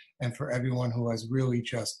family and for everyone who has really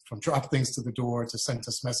just, from drop things to the door to send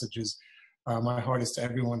us messages. My heart is to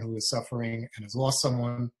everyone who is suffering and has lost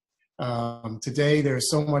someone. Today, there's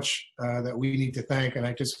so much that we need to thank, and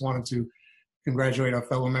I just wanted to congratulate our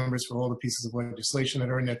fellow members for all the pieces of legislation that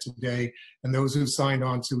are in there today, and those who signed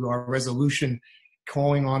on to our resolution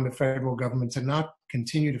calling on the federal government to not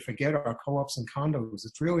continue to forget our co-ops and condos.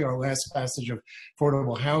 It's really our last passage of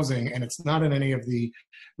affordable housing, and it's not in any of the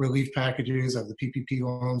relief packages of the PPP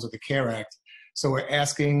loans or the CARE Act. So we're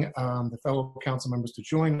asking the fellow council members to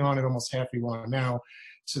join on it, almost half you are now,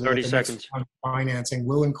 so that 30 the seconds. next round of financing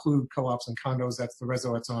will include co-ops and condos. That's the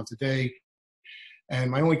resolution that's on today. And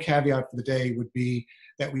my only caveat for the day would be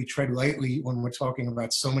that we tread lightly when we're talking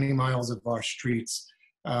about so many miles of our streets.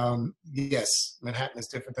 Yes, Manhattan is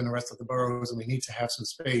different than the rest of the boroughs, and we need to have some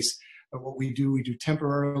space. But what we do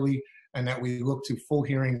temporarily, and that we look to full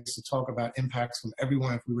hearings to talk about impacts from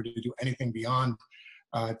everyone if we were to do anything beyond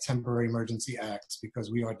temporary emergency acts, because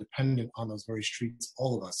we are dependent on those very streets,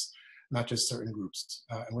 all of us, not just certain groups.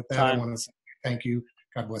 And with that, I want to say thank you.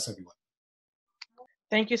 God bless everyone.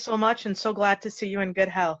 Thank you so much, and so glad to see you in good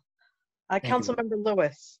health. Councilmember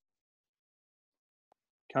Lewis.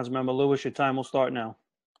 Councilmember Lewis, your time will start now.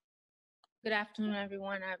 Good afternoon,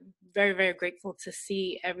 everyone. I'm very, very grateful to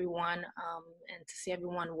see everyone and to see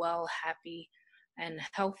everyone well, happy, and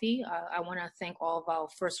healthy. I want to thank all of our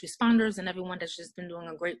first responders and everyone that's just been doing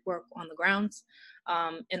a great work on the grounds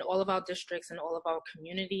in all of our districts and all of our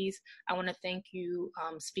communities. I want to thank you,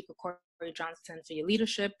 Speaker Corey Johnson, for your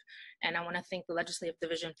leadership, and I want to thank the Legislative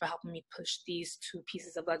Division for helping me push these two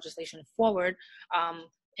pieces of legislation forward.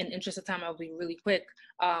 In interest of time, I'll be really quick.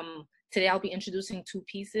 Today, I'll be introducing two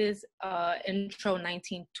pieces. Intro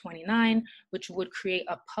 1929, which would create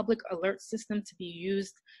a public alert system to be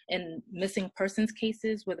used in missing persons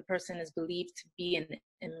cases where the person is believed to be in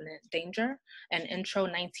imminent danger. And Intro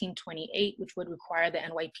 1928, which would require the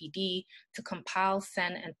NYPD to compile,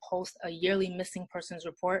 send, and post a yearly missing persons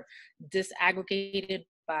report disaggregated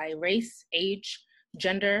by race, age,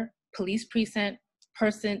 gender, police precinct,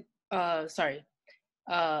 percent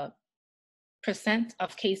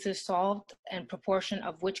of cases solved and proportion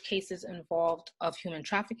of which cases involved of human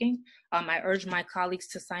trafficking. I urge my colleagues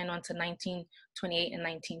to sign on to 1928 and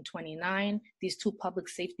 1929. These two public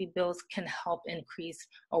safety bills can help increase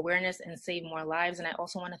awareness and save more lives. And I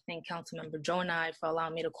also want to thank Councilmember Jonai for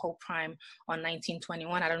allowing me to co-prime on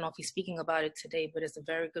 1921. I don't know if he's speaking about it today, but it's a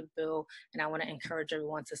very good bill, and I want to encourage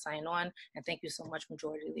everyone to sign on. And thank you so much,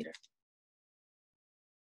 Majority Leader.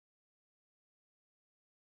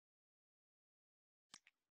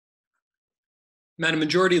 Madam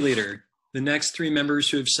Majority Leader, the next three members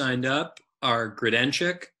who have signed up are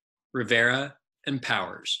Grodenchik, Rivera, and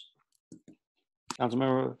Powers.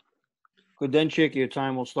 Councilmember Grodenchik, your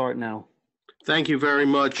time will start now. Thank you very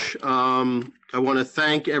much. I want to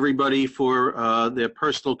thank everybody for their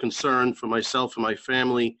personal concern for myself and my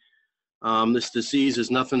family. This disease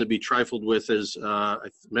is nothing to be trifled with, as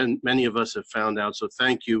many of us have found out, so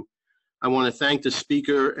thank you. I want to thank the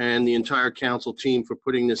Speaker and the entire council team for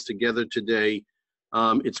putting this together today.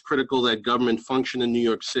 It's critical that government function in New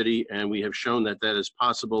York City, and we have shown that that is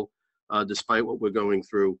possible despite what we're going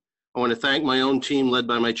through. I want to thank my own team led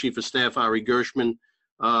by my Chief of Staff, Ari Gershman,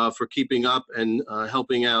 for keeping up and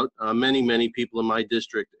helping out many, many people in my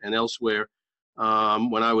district and elsewhere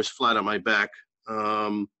when I was flat on my back.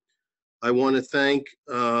 I want to thank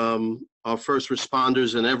our first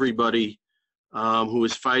responders and everybody who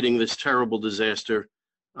is fighting this terrible disaster.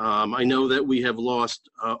 I know that we have lost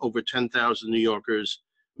over 10,000 New Yorkers,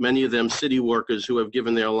 many of them city workers who have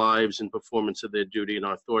given their lives in performance of their duty, and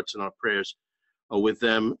our thoughts and our prayers are with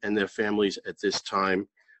them and their families at this time.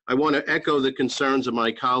 I want to echo the concerns of my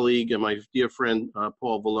colleague and my dear friend,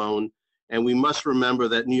 Paul Vallone, and we must remember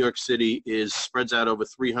that New York City spreads out over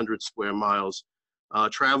 300 square miles.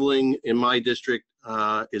 Traveling in my district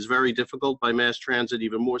is very difficult by mass transit,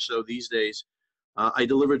 even more so these days. I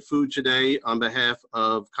delivered food today on behalf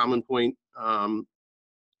of Common Point in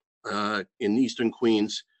Eastern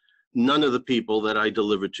Queens. None of the people that I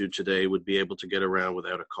delivered to today would be able to get around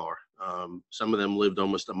without a car. Some of them lived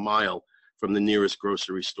almost a mile from the nearest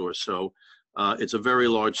grocery store. So it's a very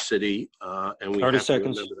large city, and we 30 have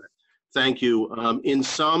seconds. to remember that. Thank you. In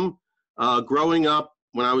sum, growing up,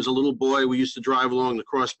 when I was a little boy, we used to drive along the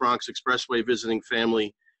Cross Bronx Expressway visiting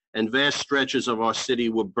family, and vast stretches of our city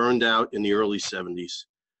were burned out in the early 70s.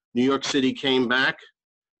 New York City came back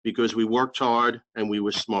because we worked hard and we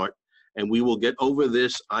were smart, and we will get over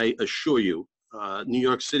this, I assure you. New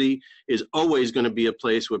York City is always going to be a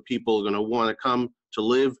place where people are going to want to come to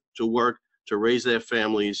live, to work, to raise their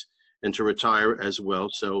families, and to retire as well.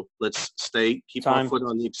 So let's keep our foot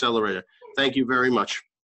on the accelerator. Thank you very much.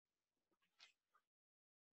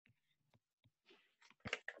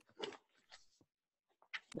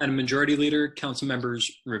 Madam Majority Leader, Council Members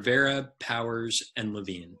Rivera, Powers, and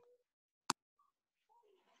Levine.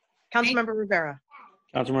 Councilmember Rivera.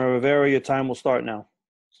 Councilmember Rivera, your time will start now.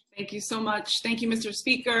 Thank you so much. Thank you, Mr.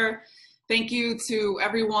 Speaker. Thank you to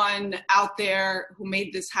everyone out there who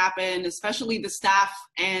made this happen, especially the staff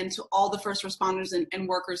and to all the first responders and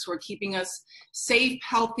workers who are keeping us safe,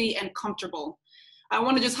 healthy, and comfortable. I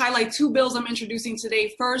want to just highlight two bills I'm introducing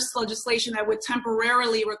today. First, legislation that would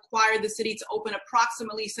temporarily require the city to open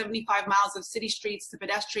approximately 75 miles of city streets to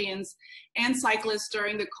pedestrians and cyclists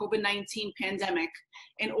during the COVID-19 pandemic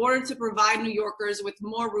in order to provide New Yorkers with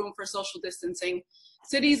more room for social distancing.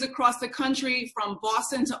 Cities across the country, from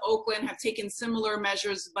Boston to Oakland, have taken similar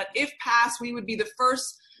measures, but if passed, we would be the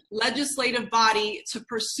first legislative body to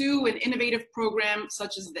pursue an innovative program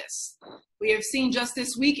such as this. We have seen just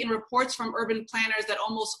this week in reports from urban planners that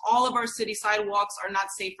almost all of our city sidewalks are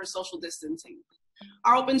not safe for social distancing.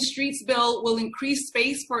 Our Open Streets bill will increase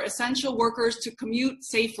space for essential workers to commute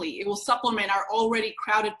safely. It will supplement our already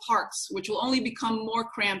crowded parks, which will only become more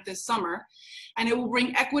cramped this summer. And it will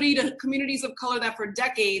bring equity to communities of color that for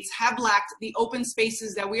decades have lacked the open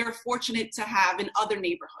spaces that we are fortunate to have in other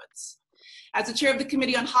neighborhoods. As the chair of the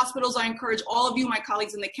Committee on Hospitals, I encourage all of you, my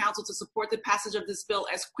colleagues in the council, to support the passage of this bill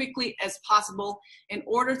as quickly as possible in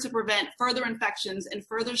order to prevent further infections and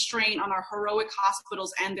further strain on our heroic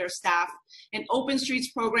hospitals and their staff. An Open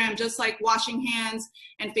Streets program, just like washing hands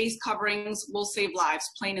and face coverings, will save lives,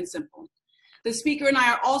 plain and simple. The Speaker and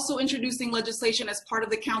I are also introducing legislation as part of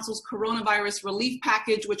the Council's coronavirus relief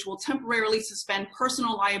package, which will temporarily suspend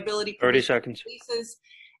personal liability 30 seconds. Leases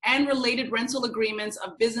and related rental agreements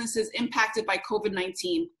of businesses impacted by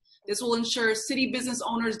COVID-19. This will ensure city business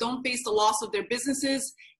owners don't face the loss of their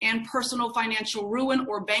businesses and personal financial ruin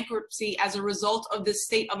or bankruptcy as a result of this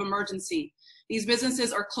state of emergency. These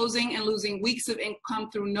businesses are closing and losing weeks of income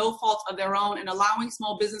through no fault of their own, and allowing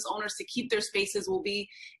small business owners to keep their spaces will be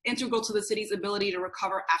integral to the city's ability to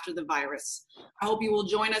recover after the virus. I hope you will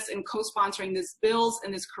join us in co-sponsoring these bills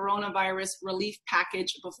and this coronavirus relief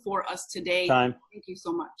package before us today. Time. Thank you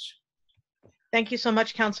so much. Thank you so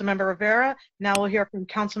much, Councilmember Rivera. Now we'll hear from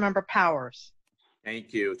Councilmember Powers.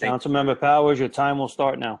 Thank you. Councilmember Powers, your time will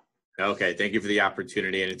start now. Okay, thank you for the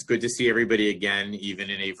opportunity, and it's good to see everybody again, even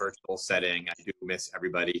in a virtual setting. I do miss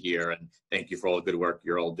everybody here, and thank you for all the good work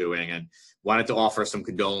you're all doing. And wanted to offer some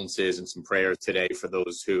condolences and some prayers today for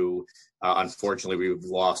those who, unfortunately, we've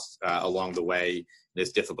lost along the way in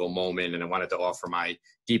this difficult moment. And I wanted to offer my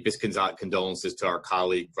deepest condolences to our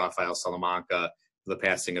colleague, Rafael Salamanca, for the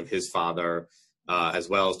passing of his father, as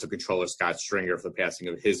well as to Controller Scott Stringer for the passing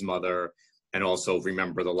of his mother, and also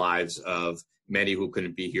remember the lives of many who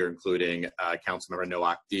couldn't be here, including Councilmember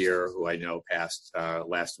Noak Deer, who I know passed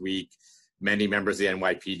last week, many members of the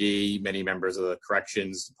NYPD, many members of the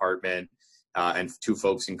Corrections Department, and 2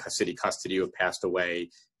 folks in city custody who have passed away,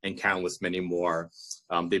 and countless many more.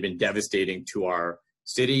 They've been devastating to our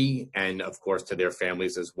city and, of course, to their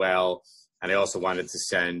families as well. And I also wanted to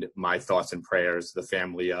send my thoughts and prayers to the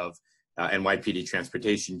family of NYPD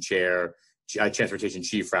Transportation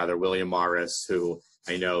Chief, William Morris, who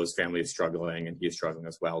I know his family is struggling, and he is struggling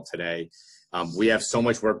as well today. We have so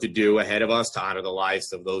much work to do ahead of us to honor the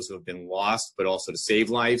lives of those who have been lost, but also to save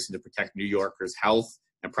lives and to protect New Yorkers' health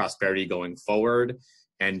and prosperity going forward.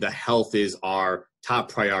 And the health is our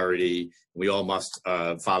top priority. We all must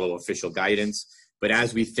follow official guidance. But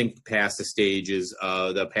as we think past this stage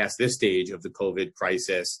of the COVID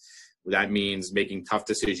crisis, that means making tough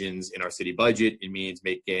decisions in our city budget. It means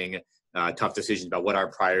making tough decisions about what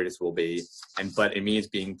our priorities will be, but it means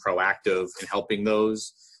being proactive in helping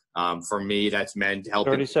those. For me, that's meant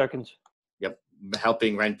helping. 30 seconds. Yep,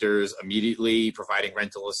 helping renters immediately, providing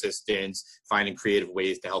rental assistance, finding creative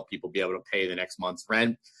ways to help people be able to pay the next month's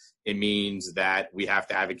rent. It means that we have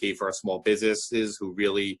to advocate for our small businesses who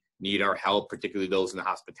really need our help, particularly those in the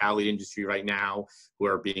hospitality industry right now who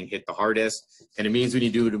are being hit the hardest. And it means we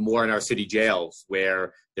need to do more in our city jails,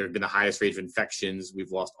 where there have been the highest rate of infections.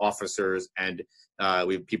 We've lost officers, and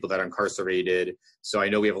we have people that are incarcerated. So I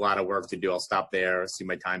know we have a lot of work to do. I'll stop there. See,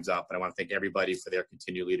 my time's up. But I want to thank everybody for their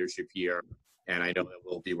continued leadership here. And I know that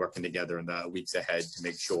we'll be working together in the weeks ahead to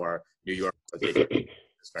make sure New York is this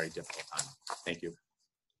very difficult time. Thank you.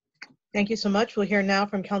 Thank you so much. We'll hear now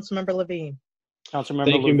from Councilmember Levine.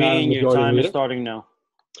 Councilmember Levine, your time is starting now.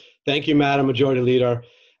 Thank you, Madam Majority Leader.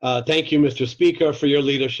 Thank you, Mr. Speaker, for your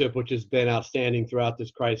leadership, which has been outstanding throughout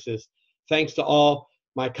this crisis. Thanks to all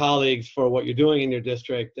my colleagues for what you're doing in your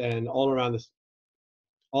district and all around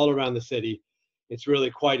the city. It's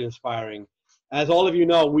really quite inspiring. As all of you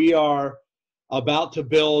know, we are about to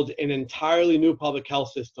build an entirely new public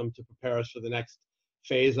health system to prepare us for the next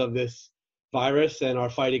phase of this virus and our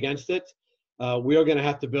fight against it. We are going to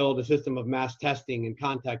have to build a system of mass testing and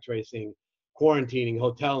contact tracing, quarantining,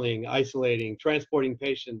 hoteling, isolating, transporting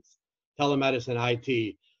patients, telemedicine,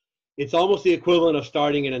 IT. It's almost the equivalent of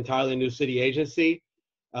starting an entirely new city agency,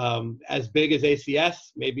 as big as ACS,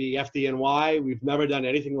 maybe FDNY. We've never done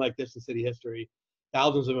anything like this in city history.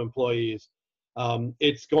 Thousands of employees.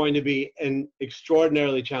 It's going to be an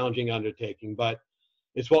extraordinarily challenging undertaking, but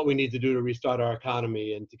it's what we need to do to restart our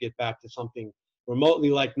economy and to get back to something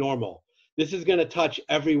remotely like normal. This is going to touch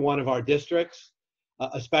every one of our districts,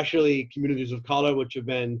 especially communities of color, which have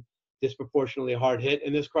been disproportionately hard hit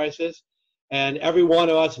in this crisis. And every one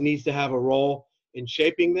of us needs to have a role in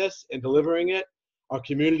shaping this and delivering it. Our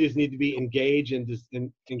communities need to be engaged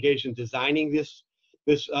in designing this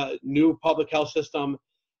new public health system.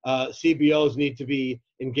 CBOs need to be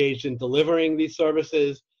engaged in delivering these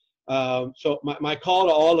services. So my call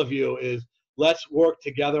to all of you is, let's work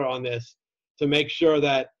together on this to make sure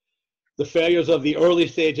that the failures of the early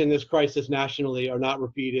stage in this crisis nationally are not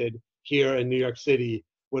repeated here in New York City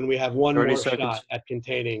when we have one 30 more seconds. shot at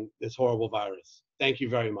containing this horrible virus. Thank you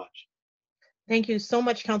very much. Thank you so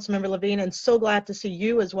much, Councilmember Levine, and so glad to see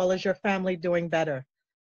you as well as your family doing better.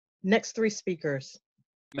 Next three speakers.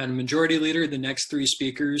 Madam Majority Leader, the next three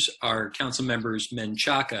speakers are Council Members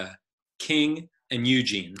Menchaca, King, and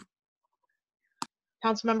Eugene.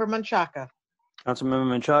 Councilmember Menchaca. Councilmember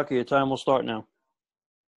Menchaca, your time will start now.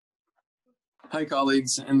 Hi,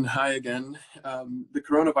 colleagues, and hi again. The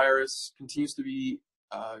coronavirus continues to be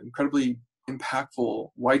incredibly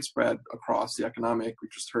impactful, widespread across the economic. We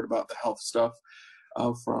just heard about the health stuff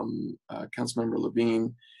from Councilmember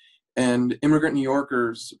Levine. And immigrant New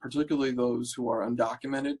Yorkers, particularly those who are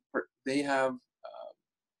undocumented, they have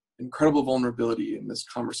incredible vulnerability in this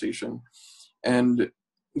conversation. And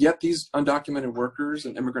yet these undocumented workers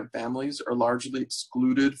and immigrant families are largely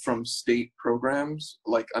excluded from state programs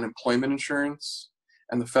like unemployment insurance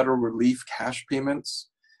and the federal relief cash payments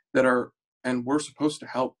that are, and we're supposed to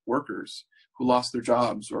help workers who lost their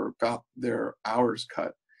jobs or got their hours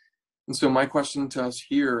cut. And so my question to us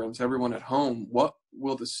here and to everyone at home, what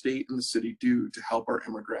will the state and the city do to help our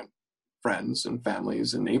immigrant friends and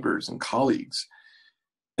families and neighbors and colleagues?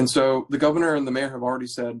 And so the governor and the mayor have already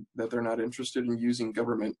said that they're not interested in using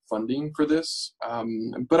government funding for this.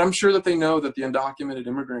 But I'm sure that they know that the undocumented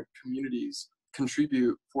immigrant communities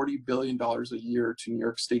contribute $40 billion a year to New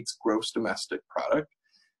York State's gross domestic product.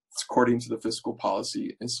 It's according to the Fiscal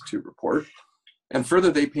Policy Institute report. And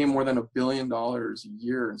further, they pay more than $1 billion a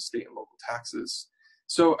year in state and local taxes.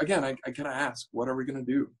 So again, I gotta ask, what are we gonna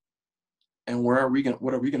do? And what are we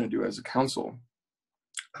gonna do as a council?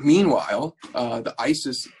 Meanwhile, the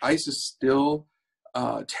ISIS still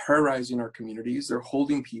terrorizing our communities. They're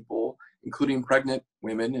holding people, including pregnant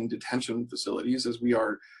women, in detention facilities as we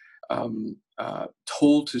are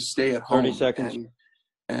told to stay at home 30 seconds.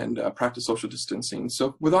 and practice social distancing.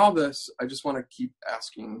 So with all this, I just want to keep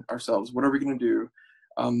asking ourselves, what are we going to do?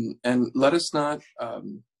 And let us not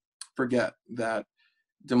forget that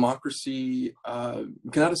democracy,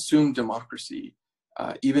 we cannot assume democracy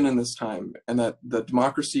even in this time, and that the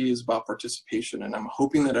democracy is about participation. And I'm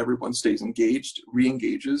hoping that everyone stays engaged,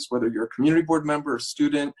 re-engages, whether you're a community board member, a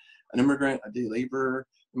student, an immigrant, a day laborer,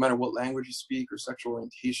 no matter what language you speak or sexual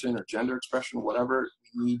orientation or gender expression, whatever,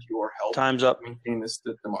 we need your help. Time's up. To maintain this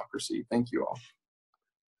democracy. Thank you all.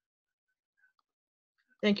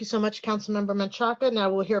 Thank you so much, Councilmember Menchaca. Now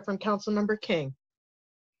we'll hear from Councilmember King.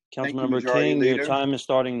 Councilmember Majority King, your Leader. time is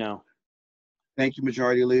starting now. Thank you,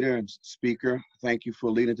 Majority Leader and Speaker. Thank you for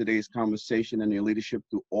leading today's conversation and your leadership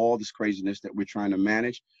through all this craziness that we're trying to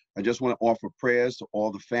manage. I just want to offer prayers to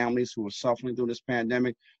all the families who are suffering through this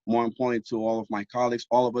pandemic. More importantly, to all of my colleagues,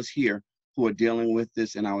 all of us here who are dealing with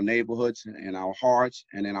this in our neighborhoods, in our hearts,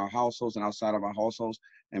 and in our households and outside of our households,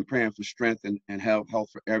 and praying for strength and health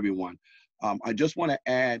for everyone. I just want to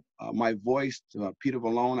add my voice to Peter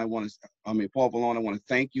Vallone. Paul Vallone, I want to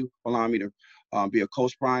thank you for allowing me to be a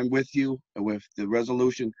co-prime with you with the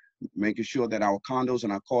resolution, making sure that our condos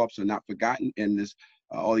and our co-ops are not forgotten in this,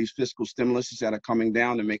 all these fiscal stimuluses that are coming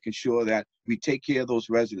down, and making sure that we take care of those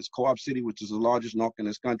residents. Co-op City, which is the largest NOC in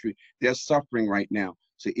this country, they're suffering right now.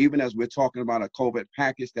 So even as we're talking about a COVID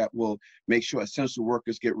package that will make sure essential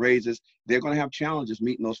workers get raises, they're going to have challenges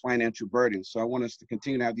meeting those financial burdens. So I want us to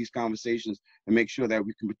continue to have these conversations and make sure that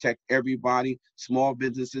we can protect everybody, small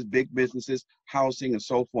businesses, big businesses, housing, and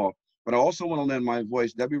so forth. But I also want to lend my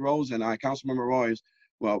voice. Debbie Rose and I, Councilmember Royce,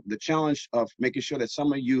 Well, the challenge of making sure that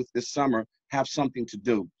summer youth this summer have something to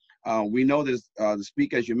do. We know that the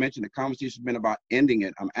speaker, as you mentioned, the conversation has been about ending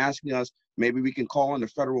it. I'm asking us, maybe we can call on the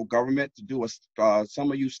federal government to do a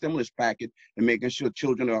summer youth stimulus package and making sure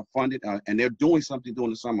children are funded and they're doing something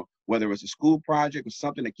during the summer, whether it's a school project or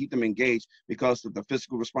something to keep them engaged because of the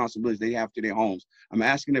fiscal responsibilities they have to their homes. I'm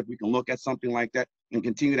asking if we can look at something like that and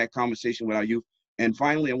continue that conversation with our youth. And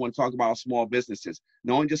finally, I want to talk about our small businesses,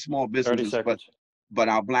 not only just small businesses, but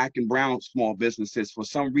our Black and brown small businesses, for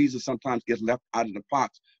some reason, sometimes get left out of the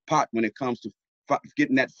pot when it comes to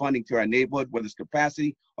getting that funding to our neighborhood, whether it's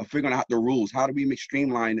capacity or figuring out the rules. How do we make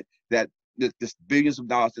streamline it that this billions of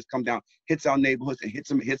dollars that's come down hits our neighborhoods and hits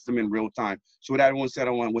them in real time? So with that, everyone said,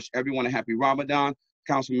 I want to wish everyone a happy Ramadan.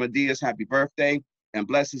 Councilman Diaz, happy birthday, and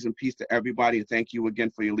blessings and peace to everybody. And thank you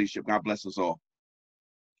again for your leadership. God bless us all.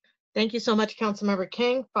 Thank you so much, Councilmember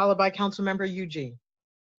King, followed by Councilmember Eugene.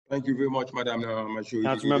 Thank you very much, Madam Majority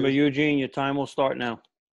Councilmember Leaders. Eugene, your time will start now.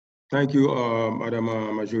 Thank you,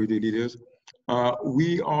 Madam Majority Leaders.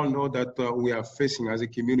 We all know that we are facing, as a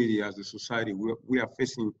community, as a society, we are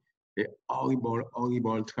facing a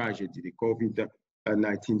horrible tragedy, the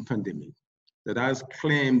COVID-19 pandemic, that has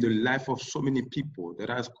claimed the life of so many people, that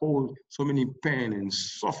has caused so many pain and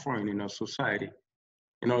suffering in our society,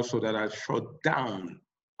 and also that has shut down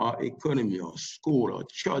our economy, our school, our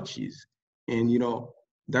churches, and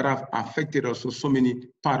that have affected also so many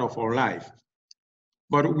parts of our life.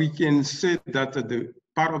 But we can say that the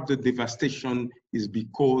part of the devastation is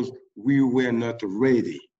because we were not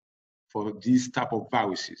ready for these type of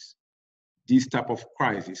viruses, this type of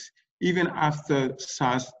crisis. Even after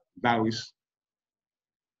SARS virus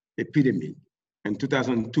epidemic in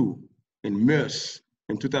 2002 and MERS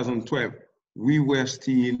in 2012, we were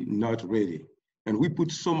still not ready. And we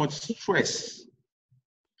put so much stress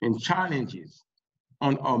and challenges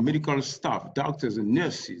on our medical staff, doctors and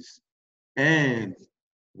nurses. And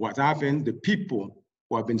what happened, the people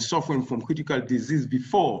who have been suffering from critical disease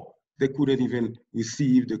before, they couldn't even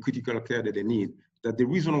receive the critical care that they need. That's the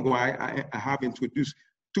reason why I have introduced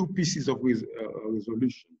two pieces of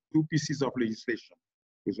resolution, two pieces of legislation,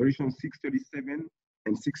 Resolution 637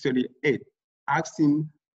 and 638, asking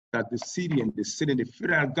that the city and the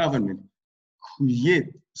federal government create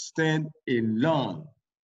stand-alone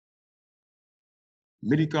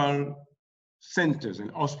medical centers and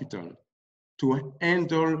hospitals to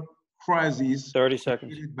handle crises 30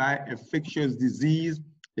 seconds by infectious disease,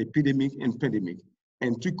 epidemic, and pandemic,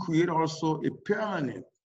 and to create also a permanent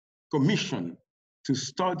commission to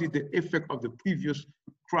study the effect of the previous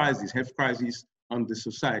crisis, health crisis, on the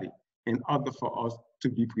society, in order for us to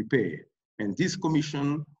be prepared. And this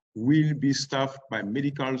commission will be staffed by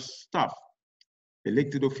medical staff,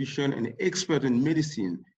 elected officials, and experts in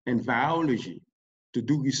medicine and virology to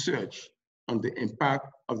do research on the impact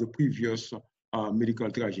of the previous medical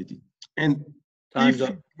tragedy. And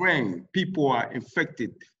if when people are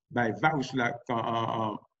infected by virus like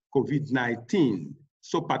COVID-19,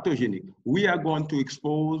 so pathogenic, we are going to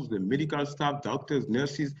expose the medical staff, doctors,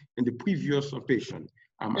 nurses, and the previous patient.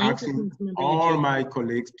 I'm asking all my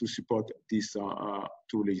colleagues to support this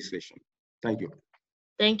two legislation. Thank you.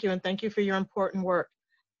 Thank you, and thank you for your important work.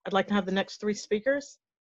 I'd like to have the next three speakers.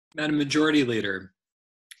 Madam Majority Leader,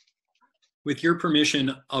 with your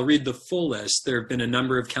permission, I'll read the full list. There have been a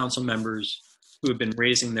number of council members who have been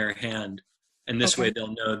raising their hand, and this way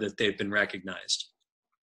they'll know that they've been recognized.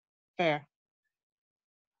 Fair.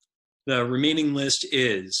 The remaining list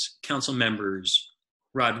is council members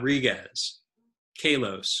Rodriguez,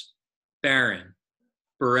 Kalos, Barron,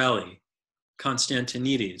 Borelli,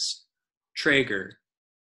 Constantinides, Traeger,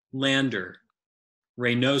 Lander,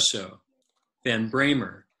 Reynoso, Van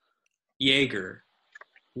Bramer, Yeager,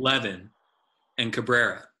 Levin, and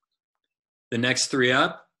Cabrera. The next three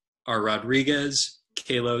up are Rodriguez,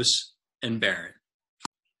 Kalos, and Barron.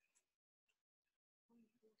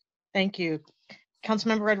 Thank you.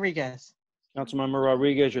 Councilmember Rodriguez. Councilmember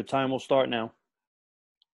Rodriguez, your time will start now.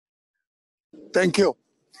 Thank you.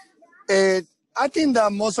 I think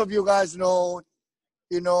that most of you guys know,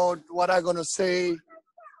 what I'm going to say,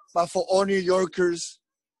 but for all New Yorkers,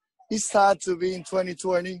 it's sad to be in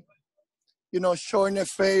 2020, showing the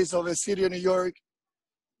face of the city of New York,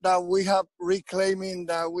 that we have reclaiming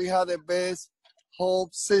that we have the best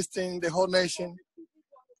health system in the whole nation.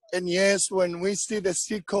 And yes, when we see the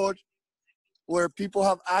C code, where people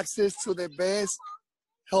have access to the best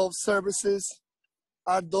health services,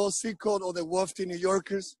 are those C code or the wealthy New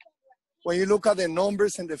Yorkers. When you look at the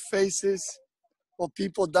numbers and the faces of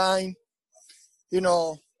people dying,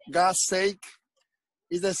 God's sake,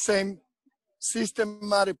 is the same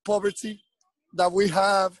systematic poverty that we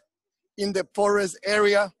have in the poorest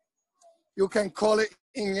area. You can call it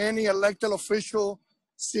in any elected official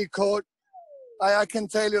zip code. I can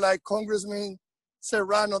tell you, like Congressman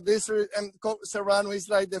Serrano, Serrano is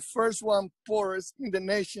like the first one poorest in the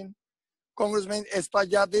nation. Congressman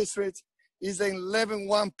Espaillat district is the 11th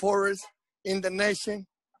one poorest in the nation.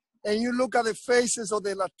 And you look at the faces of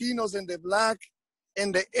the Latinos and the Black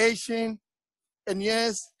and the Asian, and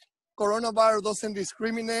yes, coronavirus doesn't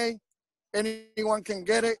discriminate. Anyone can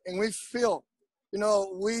get it. And we feel,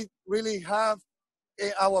 we really have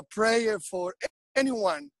our prayer for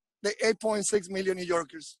anyone, the 8.6 million New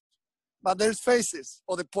Yorkers. But there's faces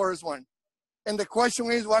of the poorest one. And the question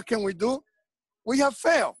is, what can we do? We have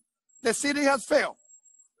failed. The city has failed.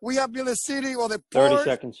 We have built a city of the 30 poor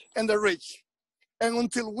seconds. and the rich. And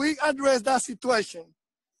until we address that situation,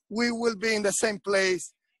 we will be in the same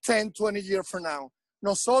place 10, 20 years from now.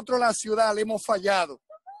 Nosotros, la ciudad, le hemos fallado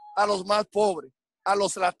a los más pobres, a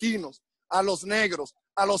los latinos, a los negros,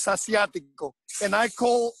 a los asiáticos. And I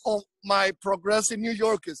call on my progressive New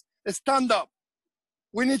Yorkers, stand up.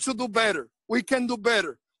 We need to do better. We can do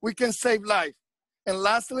better. We can save life. And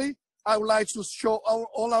lastly, I would like to show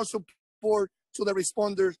all our support to the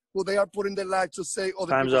responders who they are putting their life to save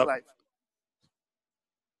other Time's people's up. life.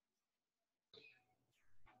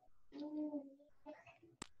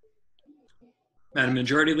 Madam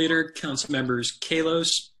Majority Leader, Council Members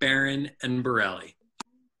Kalos, Barron, and Borelli.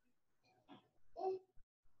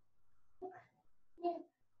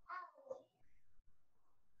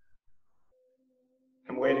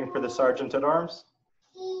 I'm waiting for the Sergeant at Arms.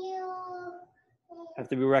 Have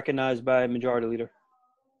to be recognized by Majority Leader.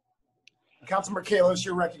 Councilmember Kalos,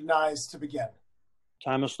 you're recognized to begin.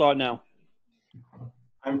 Time will start now.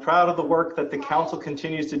 I'm proud of the work that the Council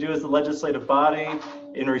continues to do as the legislative body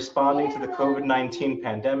in responding to the COVID-19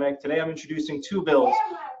 pandemic. Today I'm introducing two bills,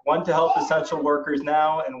 one to help essential workers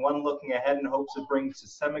now and one looking ahead in hopes of bringing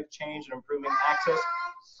systemic change and improving access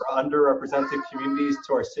for underrepresented communities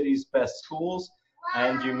to our city's best schools.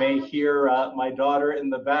 And you may hear my daughter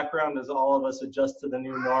in the background as all of us adjust to the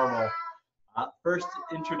new normal. First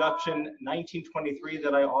introduction, 1923,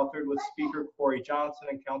 that I authored with Speaker Corey Johnson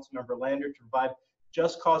and Councilmember Lander to provide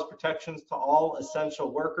just cause protections to all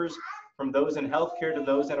essential workers, from those in healthcare to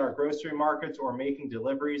those in our grocery markets or making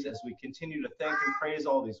deliveries, as we continue to thank and praise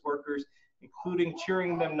all these workers, including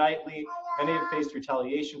cheering them nightly. Many have faced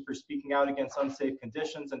retaliation for speaking out against unsafe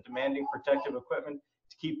conditions and demanding protective equipment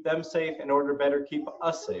to keep them safe in order to better keep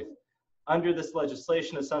us safe. Under this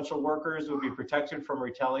legislation, essential workers would be protected from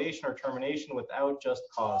retaliation or termination without just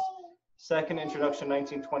cause. Second introduction,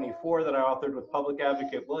 1924, that I authored with Public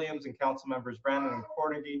Advocate Williams and Council Members Brandon and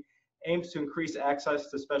Cornegie, aims to increase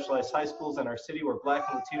access to specialized high schools in our city where Black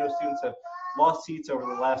and Latino students have lost seats over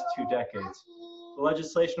the last 2 decades. The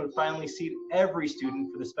legislation would finally seat every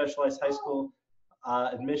student for the specialized high school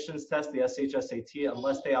admissions test, the SHSAT,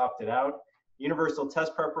 unless they opted out. Universal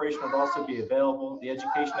test preparation would also be available. The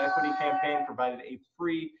Education Equity Campaign provided a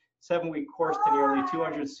free 7-week course to nearly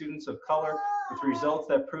 200 students of color, with results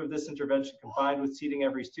that prove this intervention combined with seating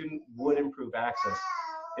every student would improve access.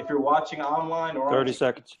 If you're watching online or 30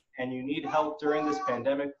 seconds. and you need help during this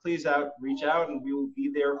pandemic, please reach out and we will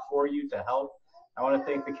be there for you to help. I want to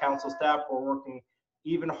thank the council staff for working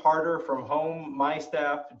even harder from home, my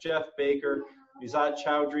staff, Jeff Baker, Mizat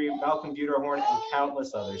Chowdhury, Malcolm Buterhorn, and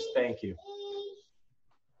countless others. Thank you.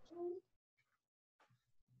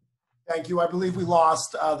 Thank you. I believe we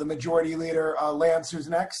lost the Majority Leader. Lance, who's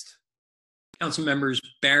next? Council Members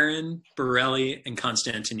Barron, Borelli, and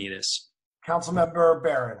Constantinides. Councilmember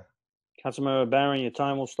Barron. Councilmember Barron, your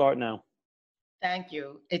time will start now. Thank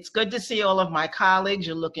you. It's good to see all of my colleagues.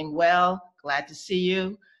 You're looking well. Glad to see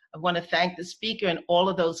you. I want to thank the speaker and all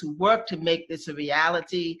of those who worked to make this a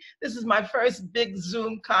reality. This is my first big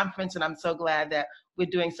Zoom conference, and I'm so glad that we're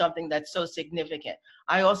doing something that's so significant.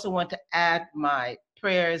 I also want to add my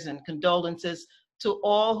prayers and condolences to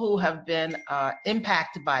all who have been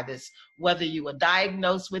impacted by this, whether you were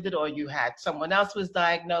diagnosed with it or you had someone else was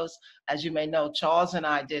diagnosed. As you may know, Charles and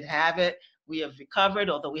I did have it. We have recovered,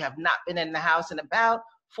 although we have not been in the house in about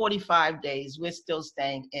 45 days. We're still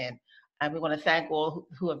staying in. And we want to thank all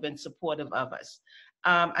who have been supportive of us.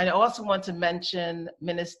 I also want to mention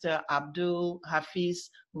Minister Abdul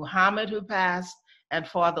Hafiz Muhammad, who passed, and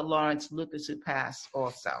Father Lawrence Lucas, who passed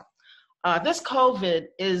also. This COVID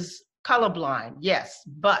is colorblind, yes,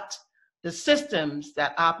 but the systems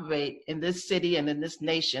that operate in this city and in this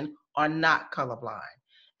nation are not colorblind.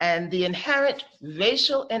 And the inherent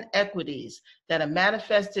racial inequities that are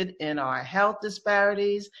manifested in our health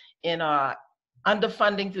disparities, in our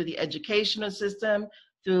underfunding through the educational system,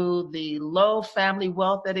 through the low family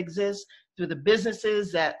wealth that exists, through the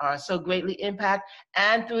businesses that are so greatly impacted,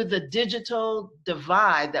 and through the digital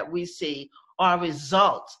divide that we see are a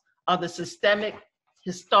result of the systemic,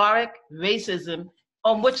 historic racism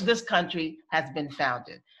on which this country has been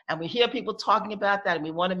founded. And we hear people talking about that, and we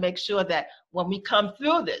want to make sure that when we come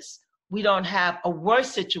through this, we don't have a worse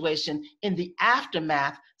situation in the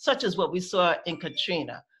aftermath, such as what we saw in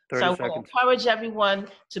Katrina. So I want to encourage everyone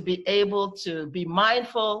to be able to be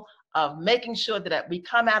mindful of making sure that we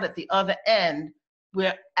come out at the other end,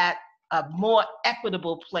 we're at a more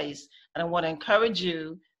equitable place. And I want to encourage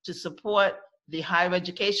you to support the Higher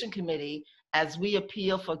Education Committee as we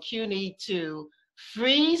appeal for CUNY to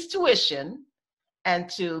freeze tuition and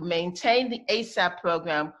to maintain the ASAP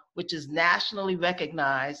program, which is nationally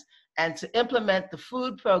recognized, and to implement the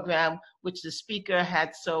food program, which the speaker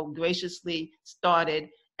had so graciously started,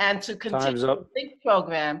 and to continue the THINK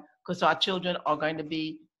program, because our children are going to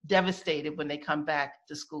be devastated when they come back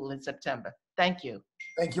to school in September. Thank you.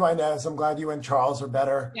 Thank you, Inez. I'm glad you and Charles are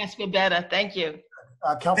better. Yes, we're better. Thank you.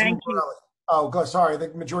 Councilman Borelli. Oh, go. Sorry, the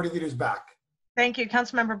majority leader's back. Thank you,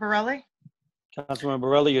 Councilmember Borelli. Councilmember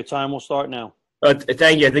Borelli, your time will start now.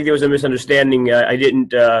 Thank you. I think there was a misunderstanding. I didn't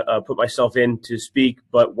put myself in to speak,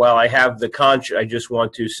 but while I have the conch, I just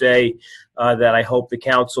want to say that I hope the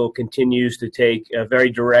council continues to take very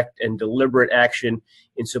direct and deliberate action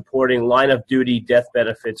in supporting line-of-duty death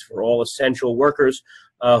benefits for all essential workers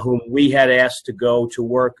whom we had asked to go to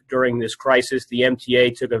work during this crisis. The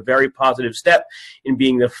MTA took a very positive step in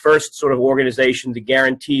being the first sort of organization to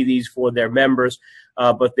guarantee these for their members.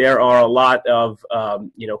 But there are a lot of,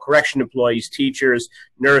 correction employees, teachers,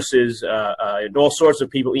 nurses, and all sorts of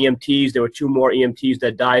people, EMTs. There were 2 more EMTs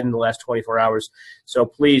that died in the last 24 hours. So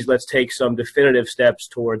please, let's take some definitive steps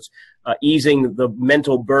towards easing the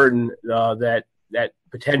mental burden that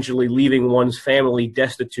potentially leaving one's family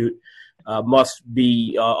destitute must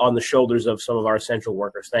be on the shoulders of some of our essential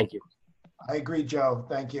workers. Thank you. I agree, Joe.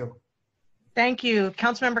 Thank you. Thank you.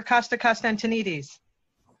 Councilmember Costa Constantinides.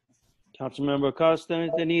 Councilmember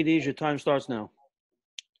Constantinides, your time starts now.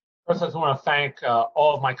 First, I just want to thank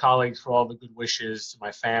all of my colleagues for all the good wishes to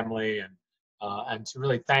my family, and to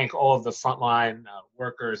really thank all of the frontline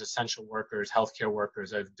workers, essential workers, healthcare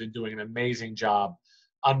workers. Have been doing an amazing job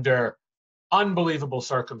under unbelievable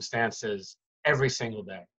circumstances every single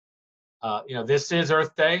day. This is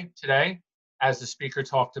Earth Day today, as the speaker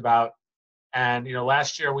talked about, and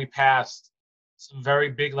last year we passed some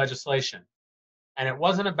very big legislation, and it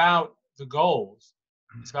wasn't about the goals.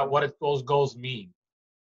 It's about what those goals mean.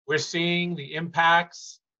 We're seeing the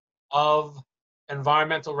impacts of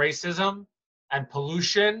environmental racism and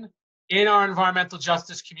pollution in our environmental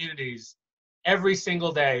justice communities every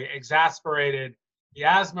single day, exasperated. The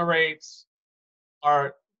asthma rates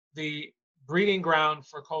are the breeding ground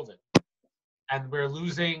for COVID, and we're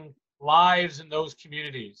losing lives in those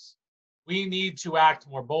communities. We need to act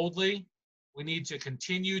more boldly. We need to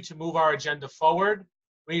continue to move our agenda forward.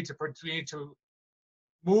 We need to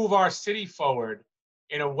move our city forward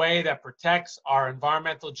in a way that protects our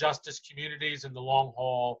environmental justice communities in the long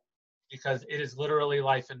haul, because it is literally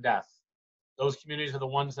life and death. Those communities are the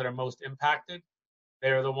ones that are most impacted.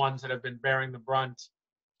 They are the ones that have been bearing the brunt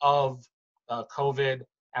of COVID,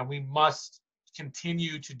 and we must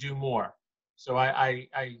continue to do more. So I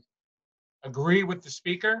agree with the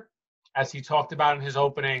speaker, as he talked about in his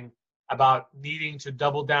opening, about needing to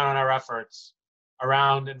double down on our efforts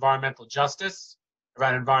around environmental justice,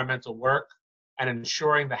 around environmental work, and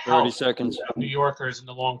ensuring the health of New Yorkers in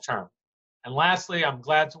the long term. And lastly, I'm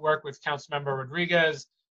glad to work with Councilmember Rodriguez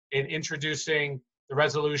in introducing the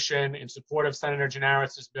resolution in support of Senator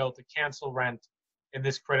Gennaris' bill to cancel rent in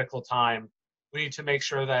this critical time. We need to make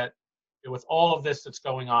sure that with all of this that's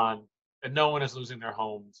going on, that no one is losing their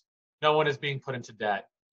homes, no one is being put into debt,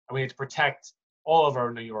 and we need to protect all of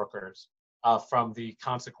our New Yorkers from the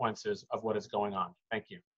consequences of what is going on. Thank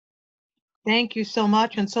you. Thank you so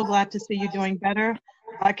much, and so glad to see you doing better.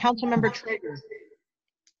 Councilmember Traeger.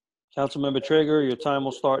 Councilmember Traeger, your time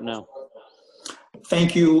will start now.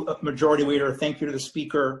 Thank you, Majority Leader. Thank you to the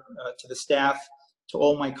Speaker, to the staff, to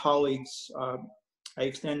all my colleagues. I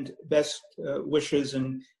extend best wishes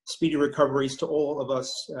and speedy recoveries to all of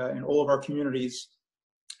us and all of our communities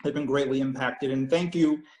that have been greatly impacted. And thank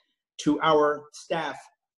you to our staff,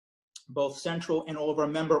 both central and all of our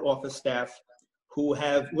member office staff, who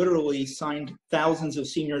have literally signed thousands of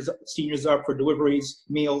seniors up for deliveries,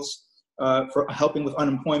 meals, for helping with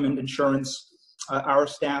unemployment insurance. Our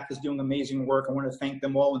staff is doing amazing work. I want to thank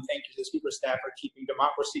them all, and thank you to the Speaker's staff for keeping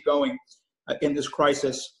democracy going in this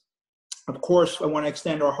crisis. Of course, I want to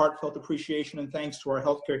extend our heartfelt appreciation and thanks to our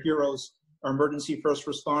healthcare heroes, our emergency first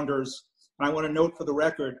responders. And I want to note for the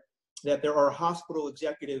record that there are hospital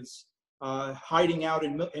executives hiding out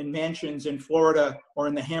in mansions in Florida or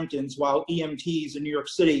in the Hamptons, while EMTs in New York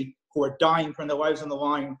City who are dying, putting their lives on the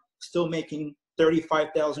line, still making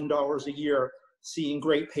 $35,000 a year, seeing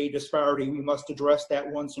great pay disparity. We must address that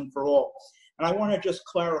once and for all. And I want to just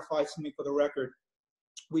clarify something for the record.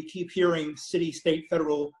 We keep hearing city, state,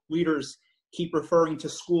 federal leaders keep referring to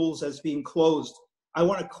schools as being closed. I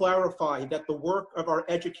want to clarify that the work of our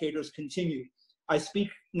educators continue. I speak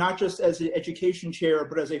not just as an education chair,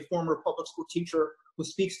 but as a former public school teacher who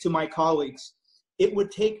speaks to my colleagues. It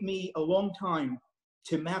would take me a long time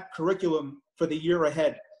to map curriculum for the year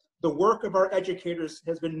ahead. The work of our educators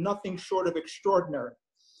has been nothing short of extraordinary.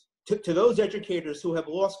 To those educators who have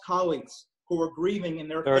lost colleagues, who are grieving in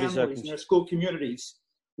their families, in their school communities,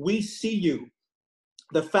 we see you.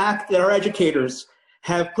 The fact that our educators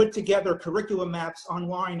have put together curriculum maps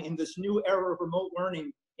online in this new era of remote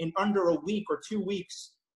learning in under a week or 2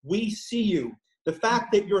 weeks, we see you. The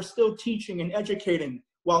fact that you're still teaching and educating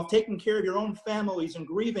while taking care of your own families and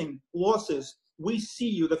grieving losses, we see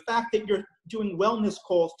you. The fact that you're doing wellness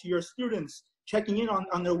calls to your students, checking in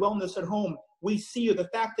on their wellness at home, we see you. The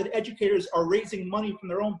fact that educators are raising money from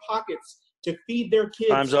their own pockets to feed their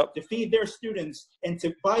kids, to feed their students, and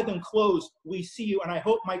to buy them clothes, we see you. And I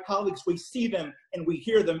hope my colleagues, we see them and we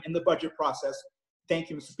hear them in the budget process. Thank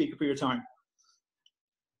you, Mr. Speaker, for your time.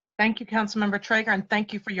 Thank you, Councilmember Traeger, and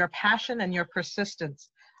thank you for your passion and your persistence.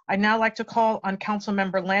 I'd now like to call on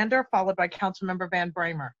Councilmember Lander, followed by Councilmember Van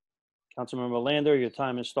Bramer. Councilmember Lander, your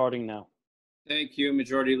time is starting now. Thank you,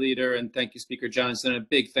 Majority Leader, and thank you, Speaker Johnson. A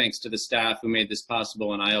big thanks to the staff who made this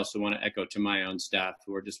possible, and I also want to echo to my own staff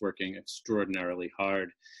who are just working extraordinarily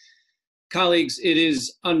hard. Colleagues, it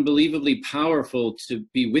is unbelievably powerful to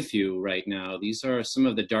be with you right now. These are some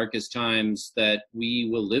of the darkest times that we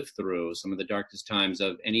will live through, some of the darkest times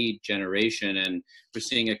of any generation, and we're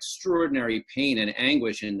seeing extraordinary pain and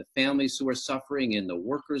anguish in the families who are suffering, in the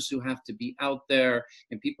workers who have to be out there,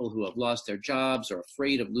 and people who have lost their jobs or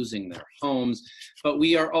afraid of losing their homes. But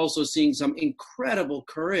we are also seeing some incredible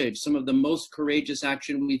courage, some of the most courageous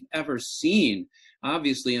action we've ever seen,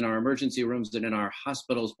 obviously in our emergency rooms and in our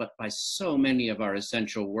hospitals, but by so many of our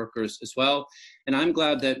essential workers as well. And I'm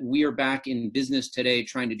glad that we are back in business today,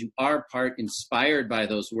 trying to do our part, inspired by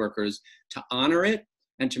those workers, to honor it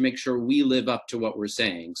and to make sure we live up to what we're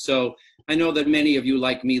saying. So I know that many of you,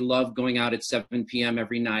 like me, love going out at 7 p.m.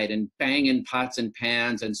 every night and banging pots and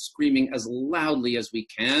pans and screaming as loudly as we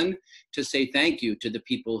can to say thank you to the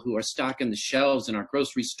people who are stocking the shelves in our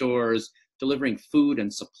grocery stores, delivering food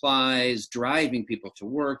and supplies, driving people to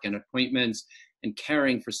work and appointments, and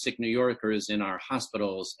caring for sick New Yorkers in our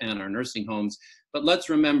hospitals and our nursing homes. But let's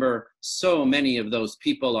remember, so many of those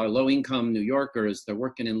people are low-income New Yorkers. They're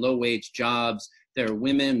working in low-wage jobs. They're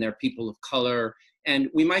women, they're people of color. And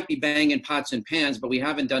we might be banging pots and pans, but we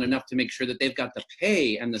haven't done enough to make sure that they've got the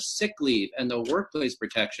pay and the sick leave and the workplace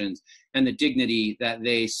protections and the dignity that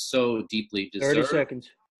they so deeply deserve. 30 seconds.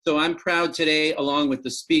 So I'm proud today, along with the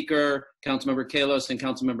Speaker, Councilmember Kalos and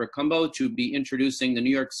Councilmember Cumbo, to be introducing the New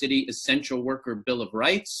York City Essential Worker Bill of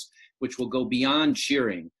Rights, which will go beyond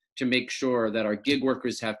cheering to make sure that our gig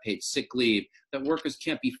workers have paid sick leave, that workers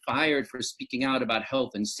can't be fired for speaking out about health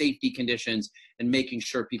and safety conditions, and making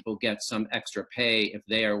sure people get some extra pay if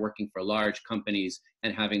they are working for large companies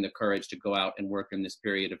and having the courage to go out and work in this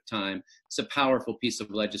period of time. It's a powerful piece of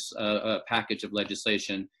package of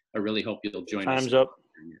legislation. I really hope you'll join us. Time's up.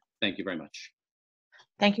 Thank you very much.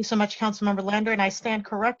 Thank you so much, Councilmember Lander. And I stand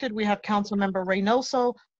corrected. We have Councilmember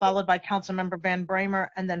Reynoso, followed by Councilmember Van Bramer,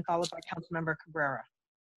 and then followed by Councilmember Cabrera.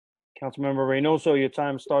 Councilmember Reynoso, your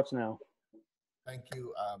time starts now. Thank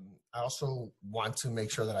you. I also want to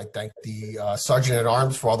make sure that I thank the Sergeant at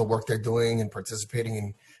Arms for all the work they're doing and participating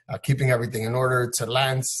in keeping everything in order. To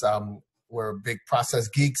Lance, we're big process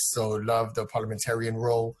geeks, so love the parliamentarian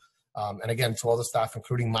role. And again, to all the staff,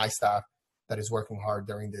 including my staff, that is working hard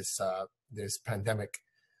during this this pandemic.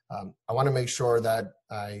 I want to make sure that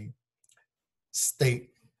I state,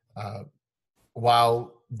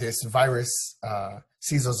 while this virus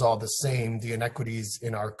sees us all the same, the inequities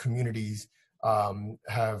in our communities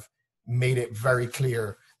have made it very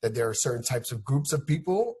clear that there are certain types of groups of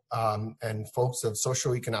people and folks of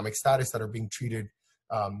socioeconomic status that are being treated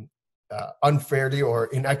unfairly or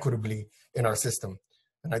inequitably in our system.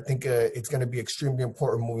 And I think it's going to be extremely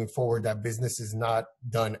important moving forward that business is not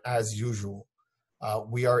done as usual.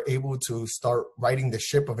 We are able to start righting the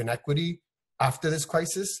ship of inequity after this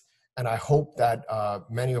crisis. And I hope that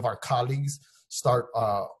many of our colleagues start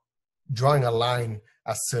drawing a line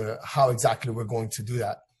as to how exactly we're going to do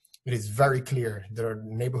that. it is very clear the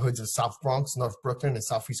neighborhoods of South Bronx, North Brooklyn, and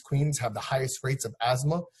Southeast Queens have the highest rates of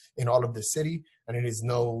asthma in all of the city. And it is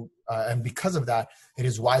and because of that, it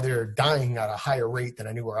is why they're dying at a higher rate than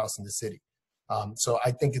anywhere else in the city. So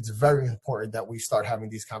I think it's very important that we start having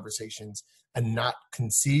these conversations and not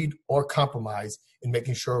concede or compromise in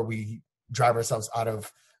making sure we drive ourselves out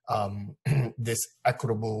of this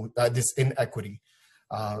inequity.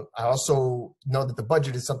 I also know that the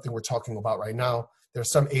budget is something we're talking about right now. There are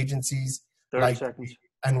some agencies like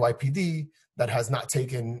NYPD that has not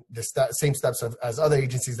taken the same steps as other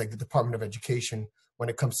agencies like the Department of Education when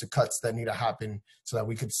it comes to cuts that need to happen so that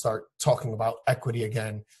we could start talking about equity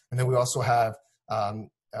again. And then we also have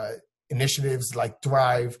initiatives like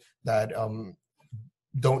Thrive that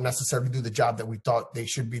don't necessarily do the job that we thought they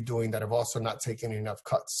should be doing, that have also not taken enough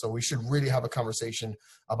cuts. So we should really have a conversation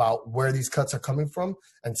about where these cuts are coming from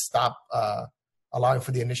and stop allowing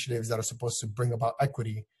for the initiatives that are supposed to bring about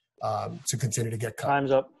equity to continue to get cut.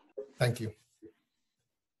 Time's up. Thank you.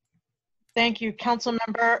 Thank you.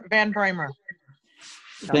 Councilmember Van Bramer.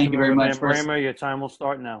 Thank you very much. Van Bramer, your time will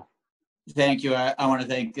start now. Thank you. I want to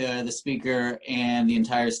thank the speaker and the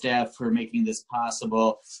entire staff for making this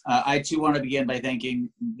possible. I too want to begin by thanking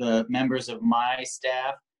the members of my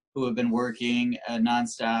staff who have been working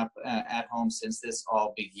nonstop at home since this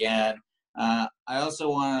all began. I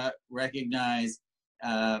also want to recognize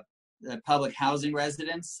the public housing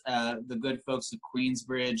residents, the good folks of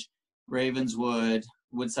Queensbridge, Ravenswood,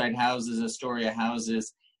 Woodside Houses, Astoria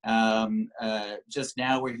Houses. Just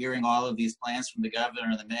now we're hearing all of these plans from the governor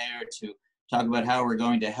and the mayor to talk about how we're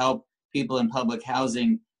going to help people in public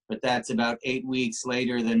housing, but that's about 8 weeks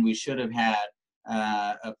later than we should have had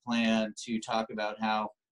a plan to talk about how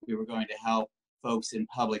we were going to help folks in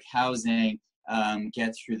public housing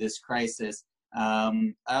get through this crisis.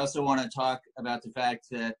 I also want to talk about the fact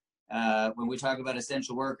that when we talk about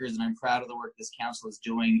essential workers, and I'm proud of the work this council is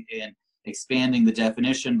doing in expanding the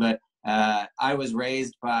definition, but I was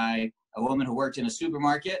raised by a woman who worked in a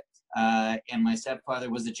supermarket, and my stepfather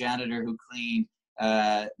was a janitor who cleaned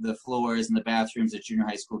the floors and the bathrooms at Junior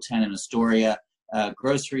High School 10 in Astoria.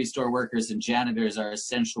 Grocery store workers and janitors are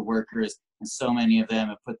essential workers, and so many of them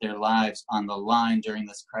have put their lives on the line during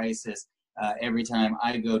this crisis. Every time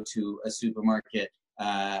I go to a supermarket,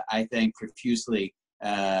 I thank profusely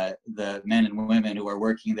the men and women who are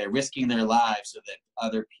working there, risking their lives so that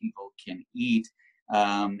other people can eat.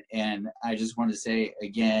 And I just want to say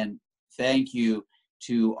again, thank you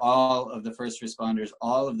to all of the first responders,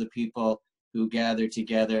 all of the people who gathered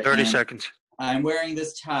together. 30 seconds. I'm wearing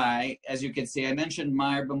this tie. As you can see, I mentioned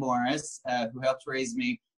Myra Morris, who helped raise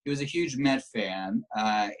me. He was a huge Met fan,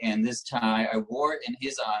 and this tie I wore in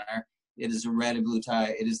his honor. It is a red and blue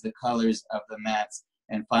tie. It is the colors of the Mets.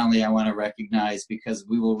 And finally, I want to recognize, because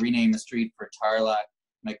we will rename the street for Tarlac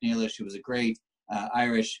McNeilish, who was a great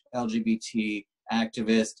Irish LGBT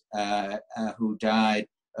activist who died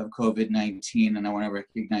of COVID-19, and I want to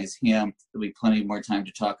recognize him. There'll be plenty more time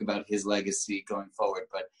to talk about his legacy going forward,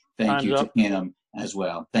 but thank you to him as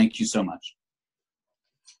well. Thank you so much.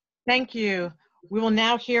 Thank you. We will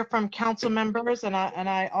now hear from council members, and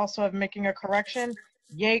I also am making a correction: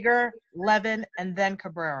 Yeager, Levin, and then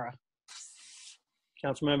Cabrera.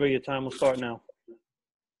 Councilmember, your time will start now.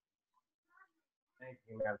 Thank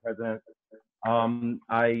you, Madam President.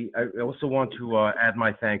 I also want to add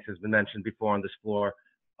my thanks, as been mentioned before on this floor,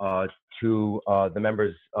 to the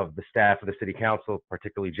members of the staff of the City Council,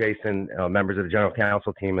 particularly Jason, members of the General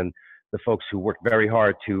Counsel team, and the folks who worked very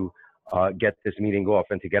hard to get this meeting off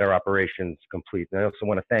and to get our operations complete. And I also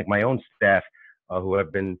want to thank my own staff who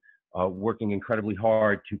have been working incredibly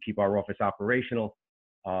hard to keep our office operational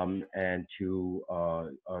and to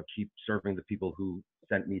keep serving the people who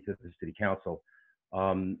sent me to the City Council.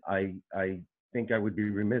 I think I would be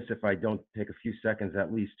remiss if I don't take a few seconds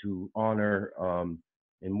at least to honor,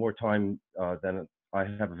 in more time than I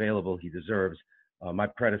have available, he deserves, my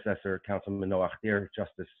predecessor, Councilman Noah Khdir,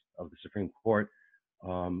 Justice of the Supreme Court,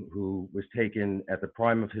 who was taken at the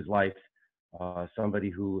prime of his life,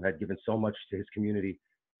 somebody who had given so much to his community,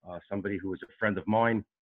 somebody who was a friend of mine,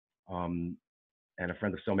 and a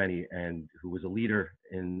friend of so many, and who was a leader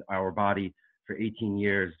in our body for 18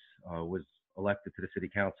 years, was elected to the City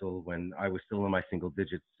Council when I was still in my single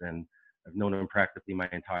digits, and I've known him practically my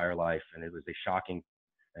entire life, and it was a shocking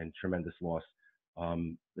and tremendous loss,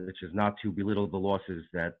 which is not to belittle the losses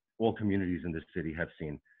that all communities in this city have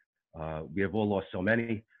seen. We have all lost so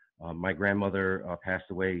many. My grandmother passed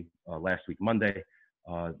away last week, Monday.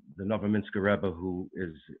 The Novominsker Rebbe, who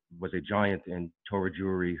was a giant in Torah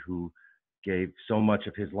Jewry, who gave so much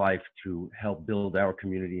of his life to help build our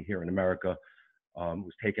community here in America,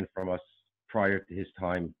 was taken from us prior to his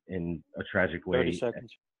time in a tragic way. 30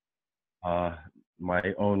 seconds.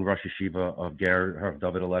 My own Rosh Yeshiva of Ger Herv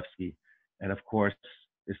David Alevsky, and of course,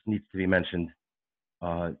 this needs to be mentioned,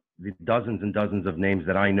 the dozens and dozens of names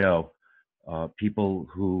that I know, people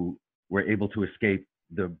who were able to escape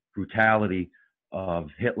the brutality of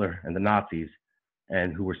Hitler and the Nazis,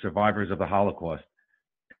 and who were survivors of the Holocaust,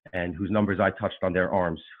 and whose numbers I touched on their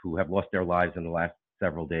arms, who have lost their lives in the last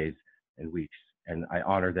several days and weeks. And I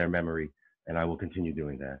honor their memory, and I will continue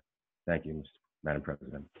doing that. Thank you, Madam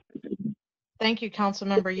President. Thank you,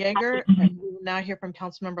 Councilmember Yeager. And we will now hear from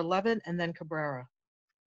Councilmember Levin and then Cabrera.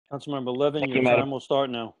 Councilmember Levin, Thank your you, Madam. time will start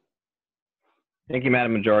now. Thank you,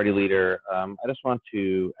 Madam Majority Leader. I just want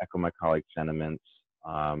to echo my colleague's sentiments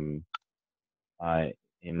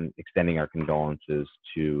in extending our condolences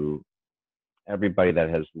to everybody that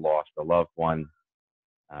has lost a loved one,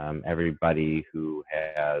 everybody who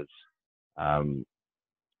has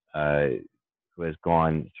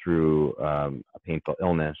gone through a painful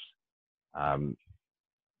illness.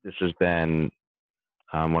 This has been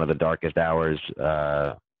one of the darkest hours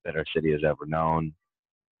that our city has ever known.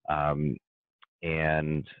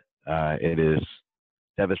 And it is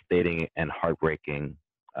devastating and heartbreaking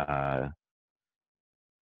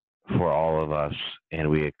for all of us, and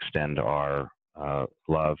we extend our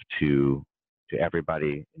love to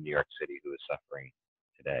everybody in New York City who is suffering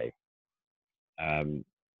today.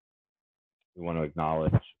 We want to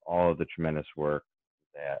acknowledge all of the tremendous work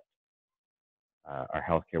that our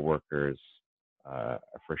healthcare workers, our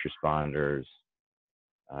first responders,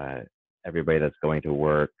 everybody that's going to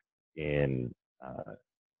work in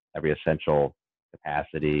every essential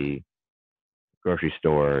capacity, grocery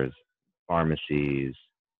stores, pharmacies,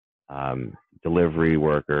 delivery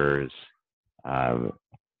workers,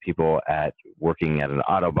 people working at an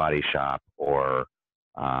auto body shop or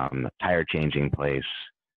tire changing place,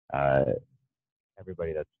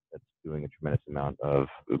 everybody that's doing a tremendous amount of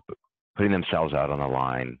putting themselves out on the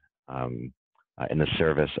line in the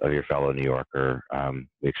service of your fellow New Yorker.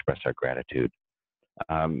 We express our gratitude.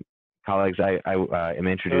 Colleagues, I am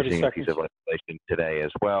introducing a piece of legislation today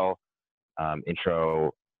as well,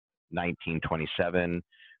 Intro 1927,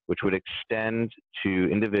 which would extend to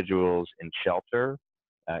individuals in shelter,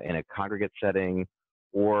 in a congregate setting,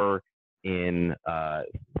 or in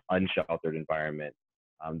unsheltered environment,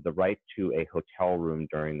 the right to a hotel room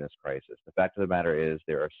during this crisis. The fact of the matter is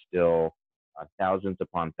there are still thousands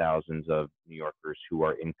upon thousands of New Yorkers who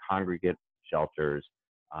are in congregate shelters.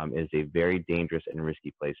 Is a very dangerous and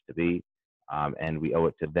risky place to be, and we owe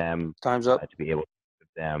it to them Time's up. to be able to give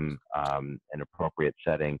them an appropriate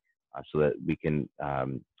setting so that we can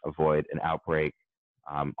avoid an outbreak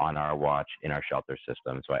on our watch in our shelter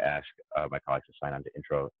system. So I ask my colleagues to sign on to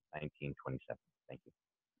Intro 1927. Thank you.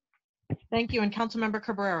 Thank you. And Councilmember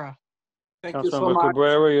Cabrera. Thank you so Councilmember much.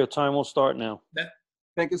 Cabrera, your time will start now.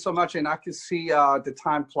 Thank you so much. And I can see the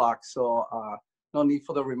time clock, so no need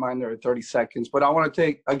for the reminder of 30 seconds. But I want to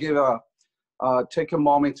take a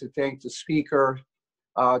moment to thank the speaker,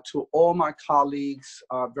 to all my colleagues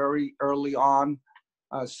very early on.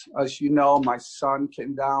 As you know, my son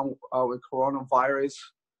came down with coronavirus.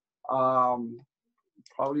 I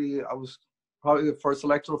was probably the first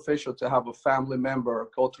elected official to have a family member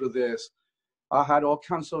go through this. I had all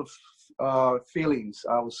kinds of feelings.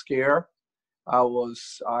 I was scared. I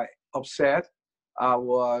was upset. I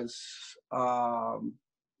was, I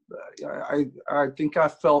think I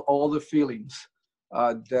felt all the feelings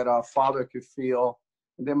that a father could feel.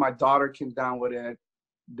 And then my daughter came down with it,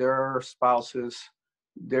 their spouses,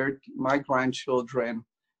 my grandchildren.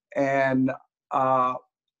 And the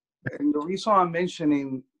reason I'm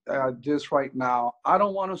mentioning this right now, I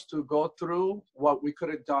don't want us to go through what we could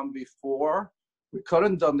have done before. We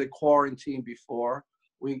couldn't have done the quarantine before.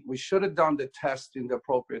 We should have done the testing, the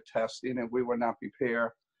appropriate testing, and we were not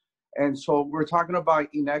prepared. And so we're talking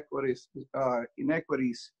about inequities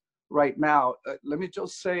right now. Let me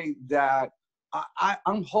just say that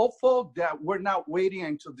I'm hopeful that we're not waiting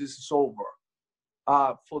until this is over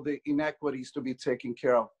for the inequities to be taken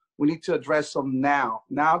care of. We need to address them now.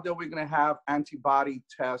 Now that we're going to have antibody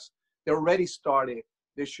tests, they're already started.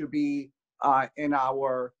 They should be in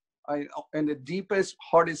the deepest,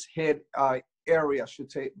 hardest hit area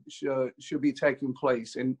should be taking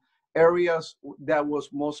place. In areas that was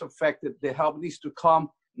most affected, the help needs to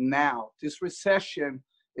come now. This recession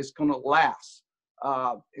is going to last.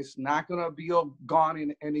 It's not going to be gone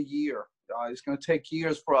in a year. It's going to take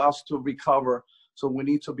years for us to recover. So we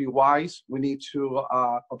need to be wise. We need to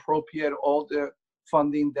appropriate all the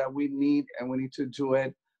funding that we need, and we need to do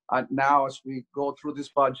it now as we go through this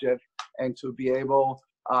budget, and to be able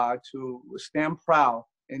to stand proud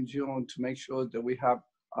in June to make sure that we have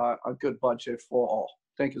a good budget for all.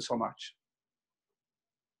 Thank you so much.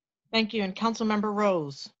 Thank you. And Councilmember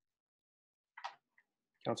Rose.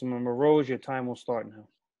 Councilmember Rose, your time will start now.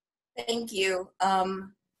 Thank you.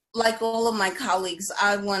 Like all of my colleagues,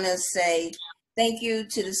 I want to say thank you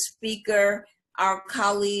to the speaker, our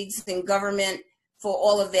colleagues in government for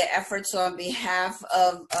all of their efforts on behalf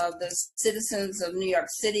of the citizens of New York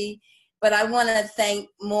City. But I want to thank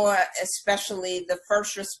more especially the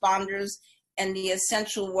first responders and the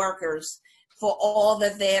essential workers for all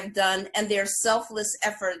that they have done and their selfless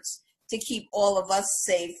efforts to keep all of us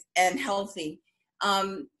safe and healthy.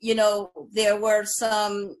 You know, there were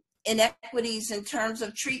some inequities in terms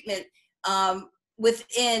of treatment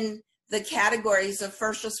within the categories of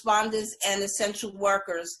first responders and essential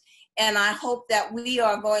workers. And I hope that we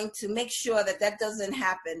are going to make sure that that doesn't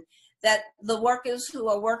happen, that the workers who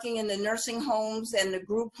are working in the nursing homes and the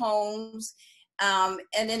group homes and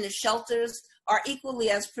in the shelters are equally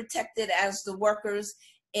as protected as the workers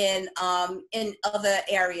in other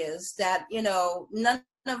areas, that, you know, none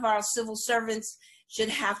of our civil servants should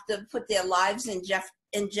have to put their lives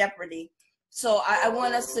in jeopardy. So I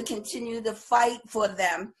want us to continue to fight for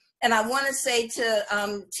them. And I want to say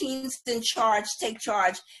to teens in charge, take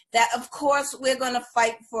charge, that of course we're going to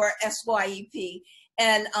fight for SYEP,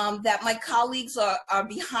 and that my colleagues are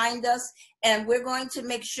behind us, and we're going to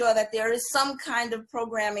make sure that there is some kind of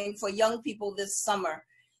programming for young people this summer.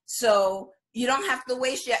 So you don't have to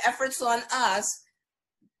waste your efforts on us.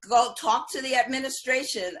 Go talk to the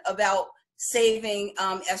administration about saving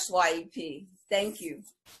SYEP. Thank you.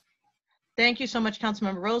 Thank you so much,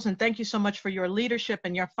 Councilmember Rose, and thank you so much for your leadership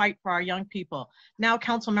and your fight for our young people. Now,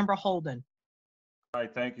 Councilmember Holden. All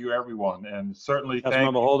right, thank you, everyone, and certainly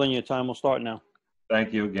Councilmember Holden, your time will start now.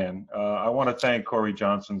 Thank you again. I want to thank Corey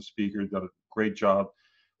Johnson, Speaker, did a great job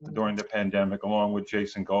during the pandemic, along with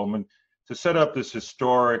Jason Goldman, to set up this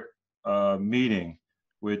historic meeting,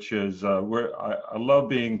 which is where I love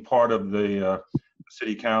being part of the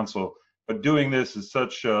City Council. But doing this is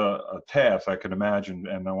such a task, I can imagine,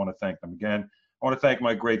 and I want to thank them again. I want to thank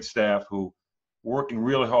my great staff who are working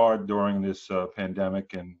really hard during this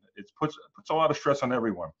pandemic, and it puts a lot of stress on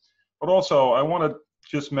everyone. But also, I want to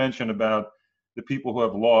just mention about the people who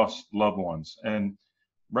have lost loved ones. And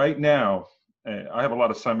right now, I have a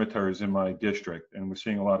lot of cemeteries in my district, and we're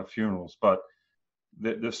seeing a lot of funerals, but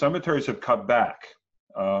the cemeteries have cut back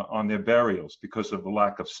on their burials because of the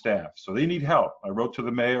lack of staff. So they need help. I wrote to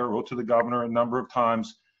the mayor, wrote to the governor a number of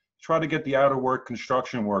times, try to get the out of work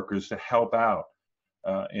construction workers to help out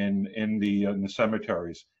in the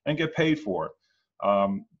cemeteries and get paid for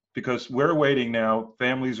it. Because we're waiting now,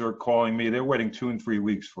 families are calling me, they're waiting 2 and 3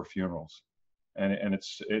 weeks for funerals. And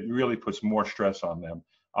it really puts more stress on them,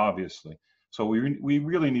 obviously. So we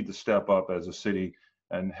really need to step up as a city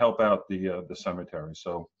and help out the cemetery.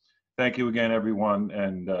 So thank you again, everyone,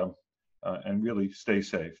 and really stay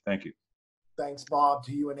safe. Thank you. Thanks, Bob,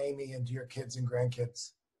 to you and Amy, and to your kids and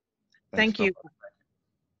grandkids. Thank you.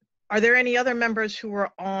 Are there any other members who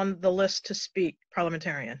are on the list to speak,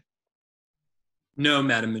 parliamentarian? No,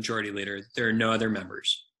 Madam Majority Leader, there are no other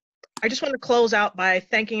members. I just want to close out by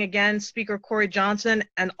thanking again Speaker Corey Johnson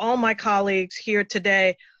and all my colleagues here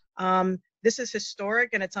today. This is historic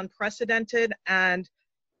and it's unprecedented, and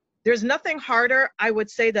there's nothing harder, I would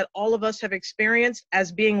say, that all of us have experienced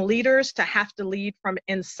as being leaders to have to lead from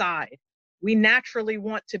inside. We naturally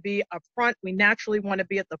want to be up front. We naturally want to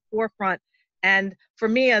be at the forefront. And for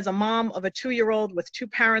me, as a mom of a 2-year-old with 2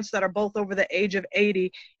 parents that are both over the age of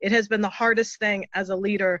 80, it has been the hardest thing as a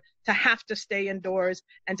leader to have to stay indoors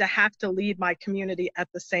and to have to lead my community at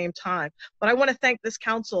the same time. But I want to thank this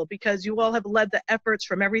council because you all have led the efforts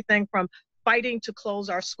from everything from fighting to close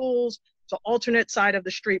our schools, to alternate side of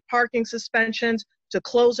the street parking suspensions, to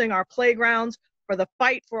closing our playgrounds, for the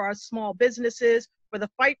fight for our small businesses, for the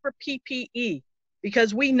fight for PPE,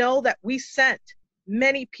 because we know that we sent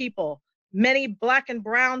many people, many Black and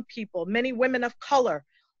brown people, many women of color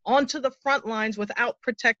onto the front lines without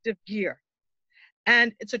protective gear.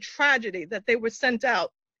 And it's a tragedy that they were sent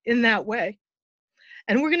out in that way.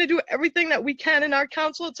 And we're going to do everything that we can in our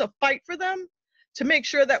council to fight for them, to make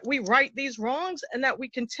sure that we right these wrongs and that we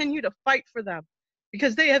continue to fight for them,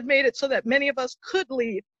 because they have made it so that many of us could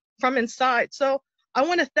lead from inside. So I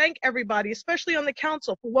want to thank everybody, especially on the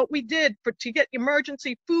council, for what we did to get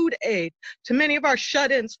emergency food aid to many of our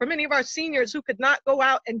shut-ins, for many of our seniors who could not go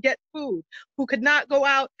out and get food, who could not go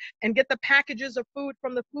out and get the packages of food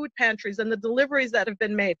from the food pantries and the deliveries that have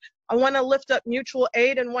been made. I want to lift up mutual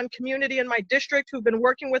aid in one community in my district who've been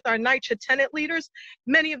working with our NYCHA tenant leaders,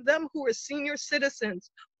 many of them who are senior citizens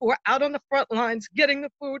who are out on the front lines getting the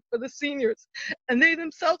food for the seniors, and they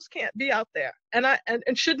themselves can't be out there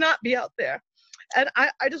and should not be out there. And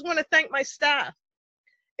I just want to thank my staff.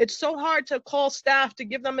 It's so hard to call staff to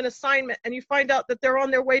give them an assignment and you find out that they're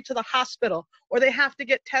on their way to the hospital, or they have to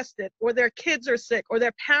get tested, or their kids are sick, or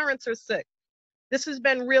their parents are sick. This has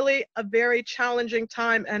been really a very challenging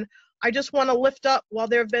time, and I just want to lift up, while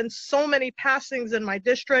there have been so many passings in my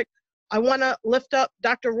district, I want to lift up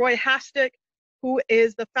Dr. Roy Hastick, who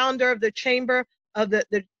is the founder of the Chamber of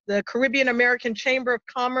the Caribbean American Chamber of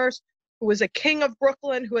Commerce, who is a king of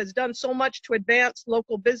Brooklyn, who has done so much to advance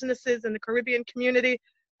local businesses in the Caribbean community,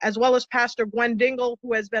 as well as Pastor Gwen Dingle,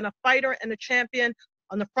 who has been a fighter and a champion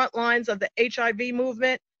on the front lines of the HIV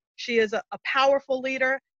movement. She is a powerful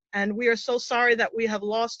leader, and we are so sorry that we have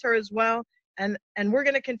lost her as well. And we're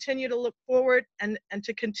going to continue to look forward and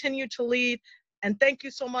to continue to lead. And thank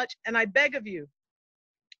you so much. And I beg of you,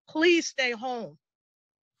 please stay home.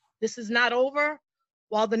 This is not over.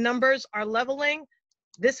 While the numbers are leveling,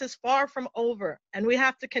 this is far from over. And we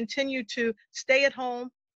have to continue to stay at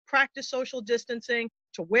home, practice social distancing,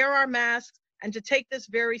 to wear our masks, and to take this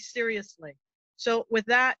very seriously. So with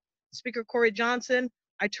that, Speaker Corey Johnson,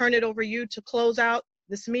 I turn it over to you to close out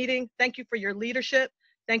this meeting. Thank you for your leadership.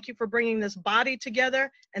 Thank you for bringing this body together.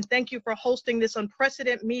 And thank you for hosting this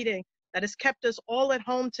unprecedented meeting that has kept us all at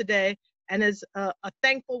home today, and is a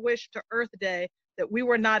thankful wish to Earth Day that we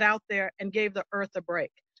were not out there and gave the Earth a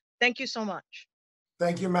break. Thank you so much.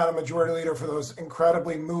 Thank you, Madam Majority Leader, for those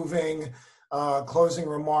incredibly moving closing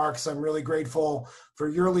remarks. I'm really grateful for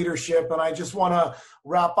your leadership. And I just want to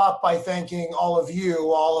wrap up by thanking all of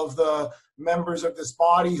you, all of the members of this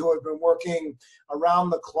body who have been working around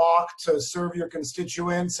the clock to serve your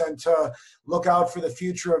constituents and to look out for the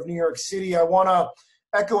future of New York City. I want to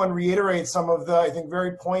echo and reiterate some of the, I think,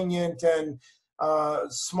 very poignant and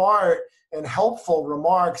smart and helpful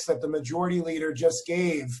remarks that the Majority Leader just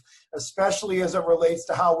gave, especially as it relates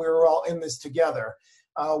to how we're all in this together.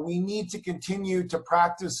 We need to continue to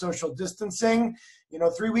practice social distancing. You know,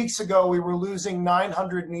 3 weeks ago, we were losing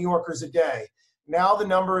 900 New Yorkers a day. Now the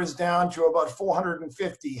number is down to about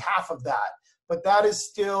 450, half of that. But that is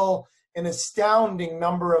still an astounding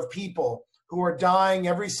number of people who are dying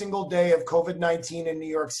every single day of COVID-19 in New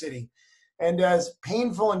York City. And as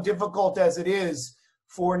painful and difficult as it is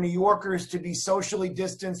for New Yorkers to be socially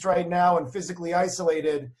distanced right now and physically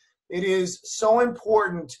isolated, it is so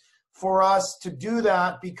important for us to do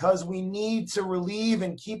that because we need to relieve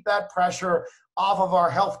and keep that pressure off of our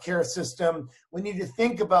healthcare system. We need to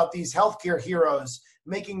think about these healthcare heroes,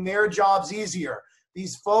 making their jobs easier.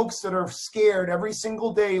 These folks that are scared every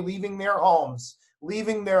single day, leaving their homes,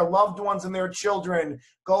 leaving their loved ones and their children,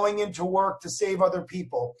 going into work to save other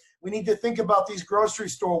people. We need to think about these grocery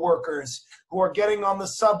store workers who are getting on the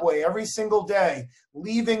subway every single day,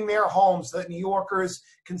 leaving their homes so that New Yorkers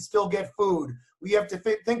can still get food. We have to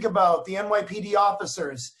think about the NYPD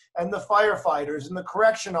officers and the firefighters and the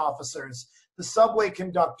correction officers, the subway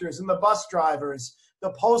conductors and the bus drivers,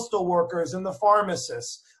 the postal workers and the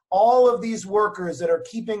pharmacists. All of these workers that are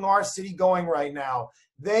keeping our city going right now,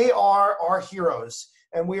 they are our heroes.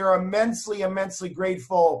 And we are immensely, immensely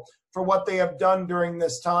grateful for what they have done during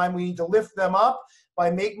this time. We need to lift them up by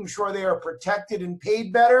making sure they are protected and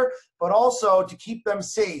paid better, but also to keep them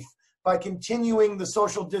safe by continuing the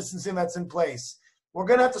social distancing that's in place. We're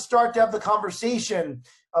going to have to start to have the conversation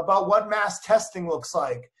about what mass testing looks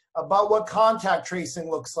like, about what contact tracing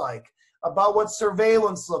looks like, about what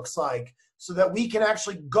surveillance looks like, so that we can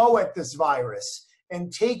actually go at this virus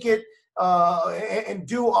and take it and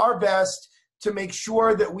do our best to make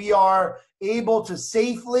sure that we are able to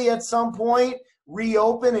safely at some point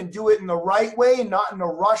reopen and do it in the right way, not in a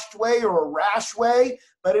rushed way or a rash way,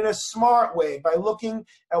 but in a smart way by looking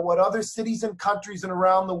at what other cities and countries and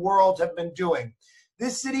around the world have been doing.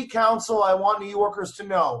 This city council, I want New Yorkers to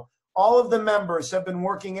know, all of the members have been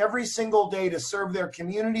working every single day to serve their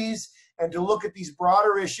communities and to look at these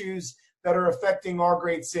broader issues that are affecting our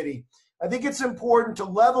great city. I think it's important to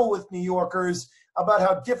level with New Yorkers about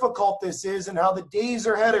how difficult this is and how the days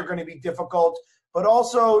ahead are going to be difficult, but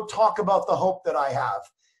also talk about the hope that I have.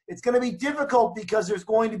 It's going to be difficult because there's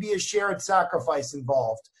going to be a shared sacrifice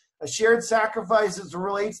involved. A shared sacrifice as it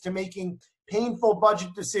relates to making painful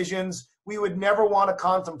budget decisions we would never want to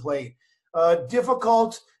contemplate.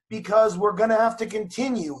 Difficult because we're going to have to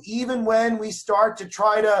continue, even when we start to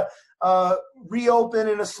try to reopen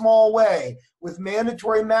in a small way with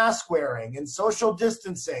mandatory mask wearing and social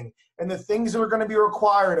distancing and the things that are going to be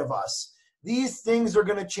required of us. These things are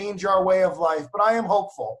going to change our way of life, but I am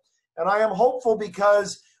hopeful. And I am hopeful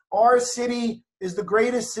because our city is the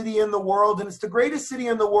greatest city in the world, and it's the greatest city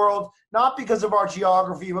in the world not because of our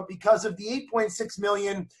geography, but because of the 8.6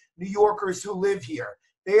 million New Yorkers who live here.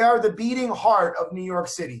 They are the beating heart of New York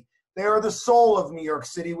City. They are the soul of New York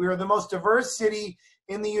City. We are the most diverse city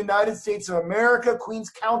in the United States of America. Queens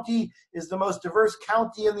County is the most diverse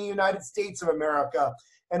county in the United States of America.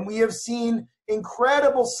 And we have seen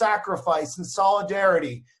incredible sacrifice and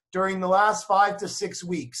solidarity during the last 5 to 6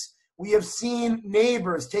 weeks. We have seen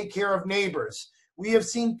neighbors take care of neighbors. We have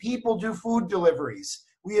seen people do food deliveries.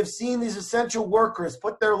 We have seen these essential workers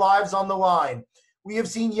put their lives on the line. We have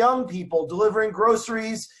seen young people delivering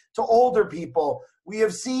groceries to older people. We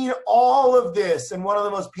have seen all of this in one of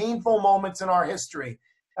the most painful moments in our history.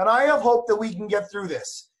 And I have hope that we can get through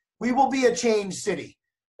this. We will be a changed city.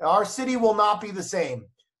 Our city will not be the same,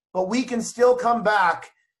 but we can still come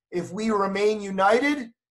back if we remain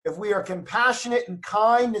united, if we are compassionate and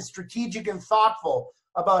kind and strategic and thoughtful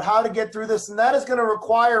about how to get through this. And that is going to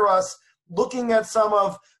require us looking at some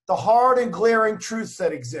of the hard and glaring truths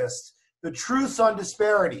that exist, the truths on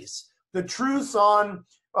disparities, the truths on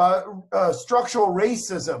structural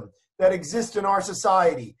racism that exist in our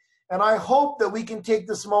society. And I hope that we can take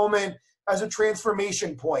this moment as a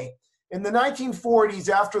transformation point. In the 1940s,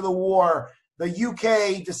 after the war, the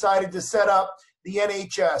UK decided to set up the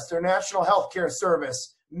NHS, their National Healthcare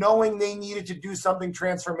Service, knowing they needed to do something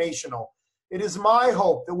transformational. It is my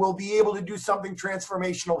hope that we'll be able to do something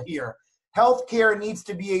transformational here. Healthcare needs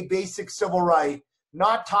to be a basic civil right,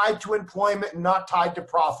 not tied to employment and not tied to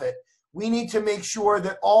profit. We need to make sure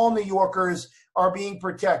that all New Yorkers are being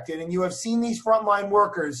protected. And you have seen these frontline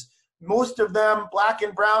workers, most of them Black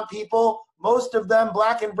and brown people, most of them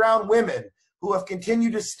Black and brown women who have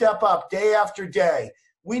continued to step up day after day.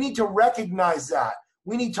 We need to recognize that.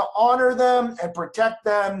 We need to honor them and protect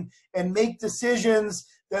them and make decisions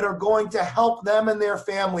that are going to help them and their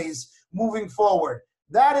families moving forward.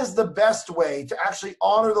 That is the best way to actually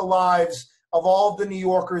honor the lives of all of the New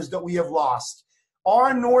Yorkers that we have lost.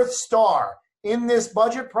 Our North Star in this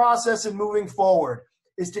budget process and moving forward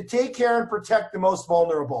is to take care and protect the most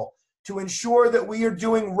vulnerable, to ensure that we are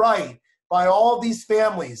doing right by all of these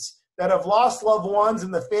families that have lost loved ones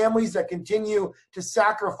and the families that continue to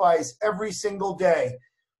sacrifice every single day.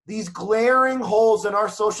 These glaring holes in our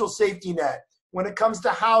social safety net when it comes to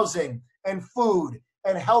housing and food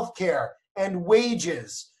and healthcare and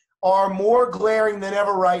wages are more glaring than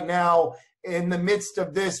ever right now in the midst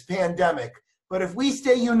of this pandemic. But if we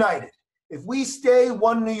stay united, if we stay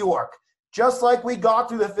one New York, just like we got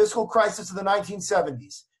through the fiscal crisis of the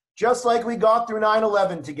 1970s, just like we got through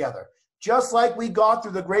 9/11 together, just like we got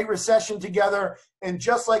through the Great Recession together, and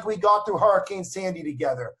just like we got through Hurricane Sandy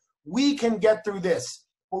together, we can get through this.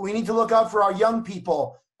 But we need to look out for our young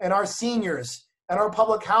people and our seniors and our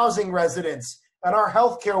public housing residents and our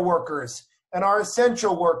healthcare workers and our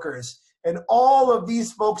essential workers and all of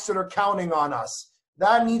these folks that are counting on us.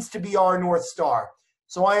 That needs to be our North Star.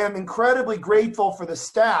 So I am incredibly grateful for the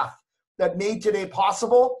staff that made today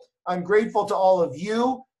possible. I'm grateful to all of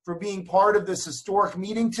you for being part of this historic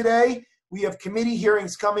meeting today. We have committee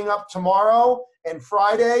hearings coming up tomorrow and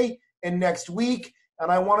Friday and next week.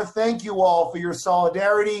 And I want to thank you all for your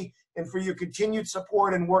solidarity and for your continued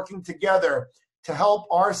support and working together to help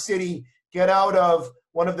our city get out of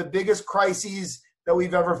one of the biggest crises that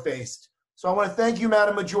we've ever faced. So I want to thank you,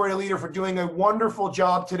 Madam Majority Leader, for doing a wonderful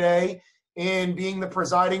job today in being the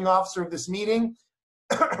presiding officer of this meeting.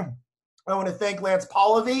 I want to thank Lance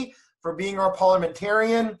Pallavi for being our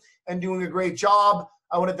parliamentarian and doing a great job.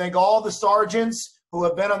 I want to thank all the sergeants who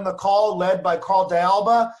have been on the call, led by Carl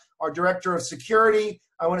D'Alba, our Director of Security.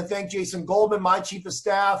 I want to thank Jason Goldman, my Chief of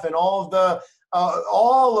Staff, and all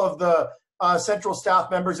of the central staff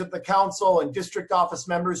members at the council and district office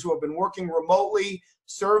members who have been working remotely,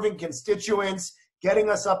 serving constituents, getting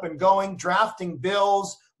us up and going, drafting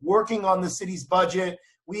bills, working on the city's budget.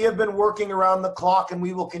 We have been working around the clock, and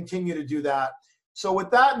we will continue to do that. So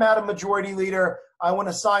with that, Madam Majority Leader, I want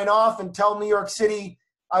to sign off and tell New York City,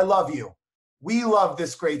 I love you. We love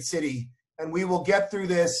this great city, and we will get through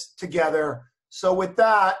this together. So with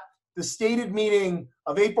that, the stated meeting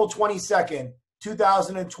of April 22nd,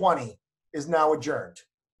 2020 is now adjourned.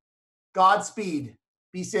 Godspeed.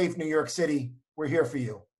 Be safe, New York City. We're here for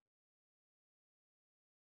you.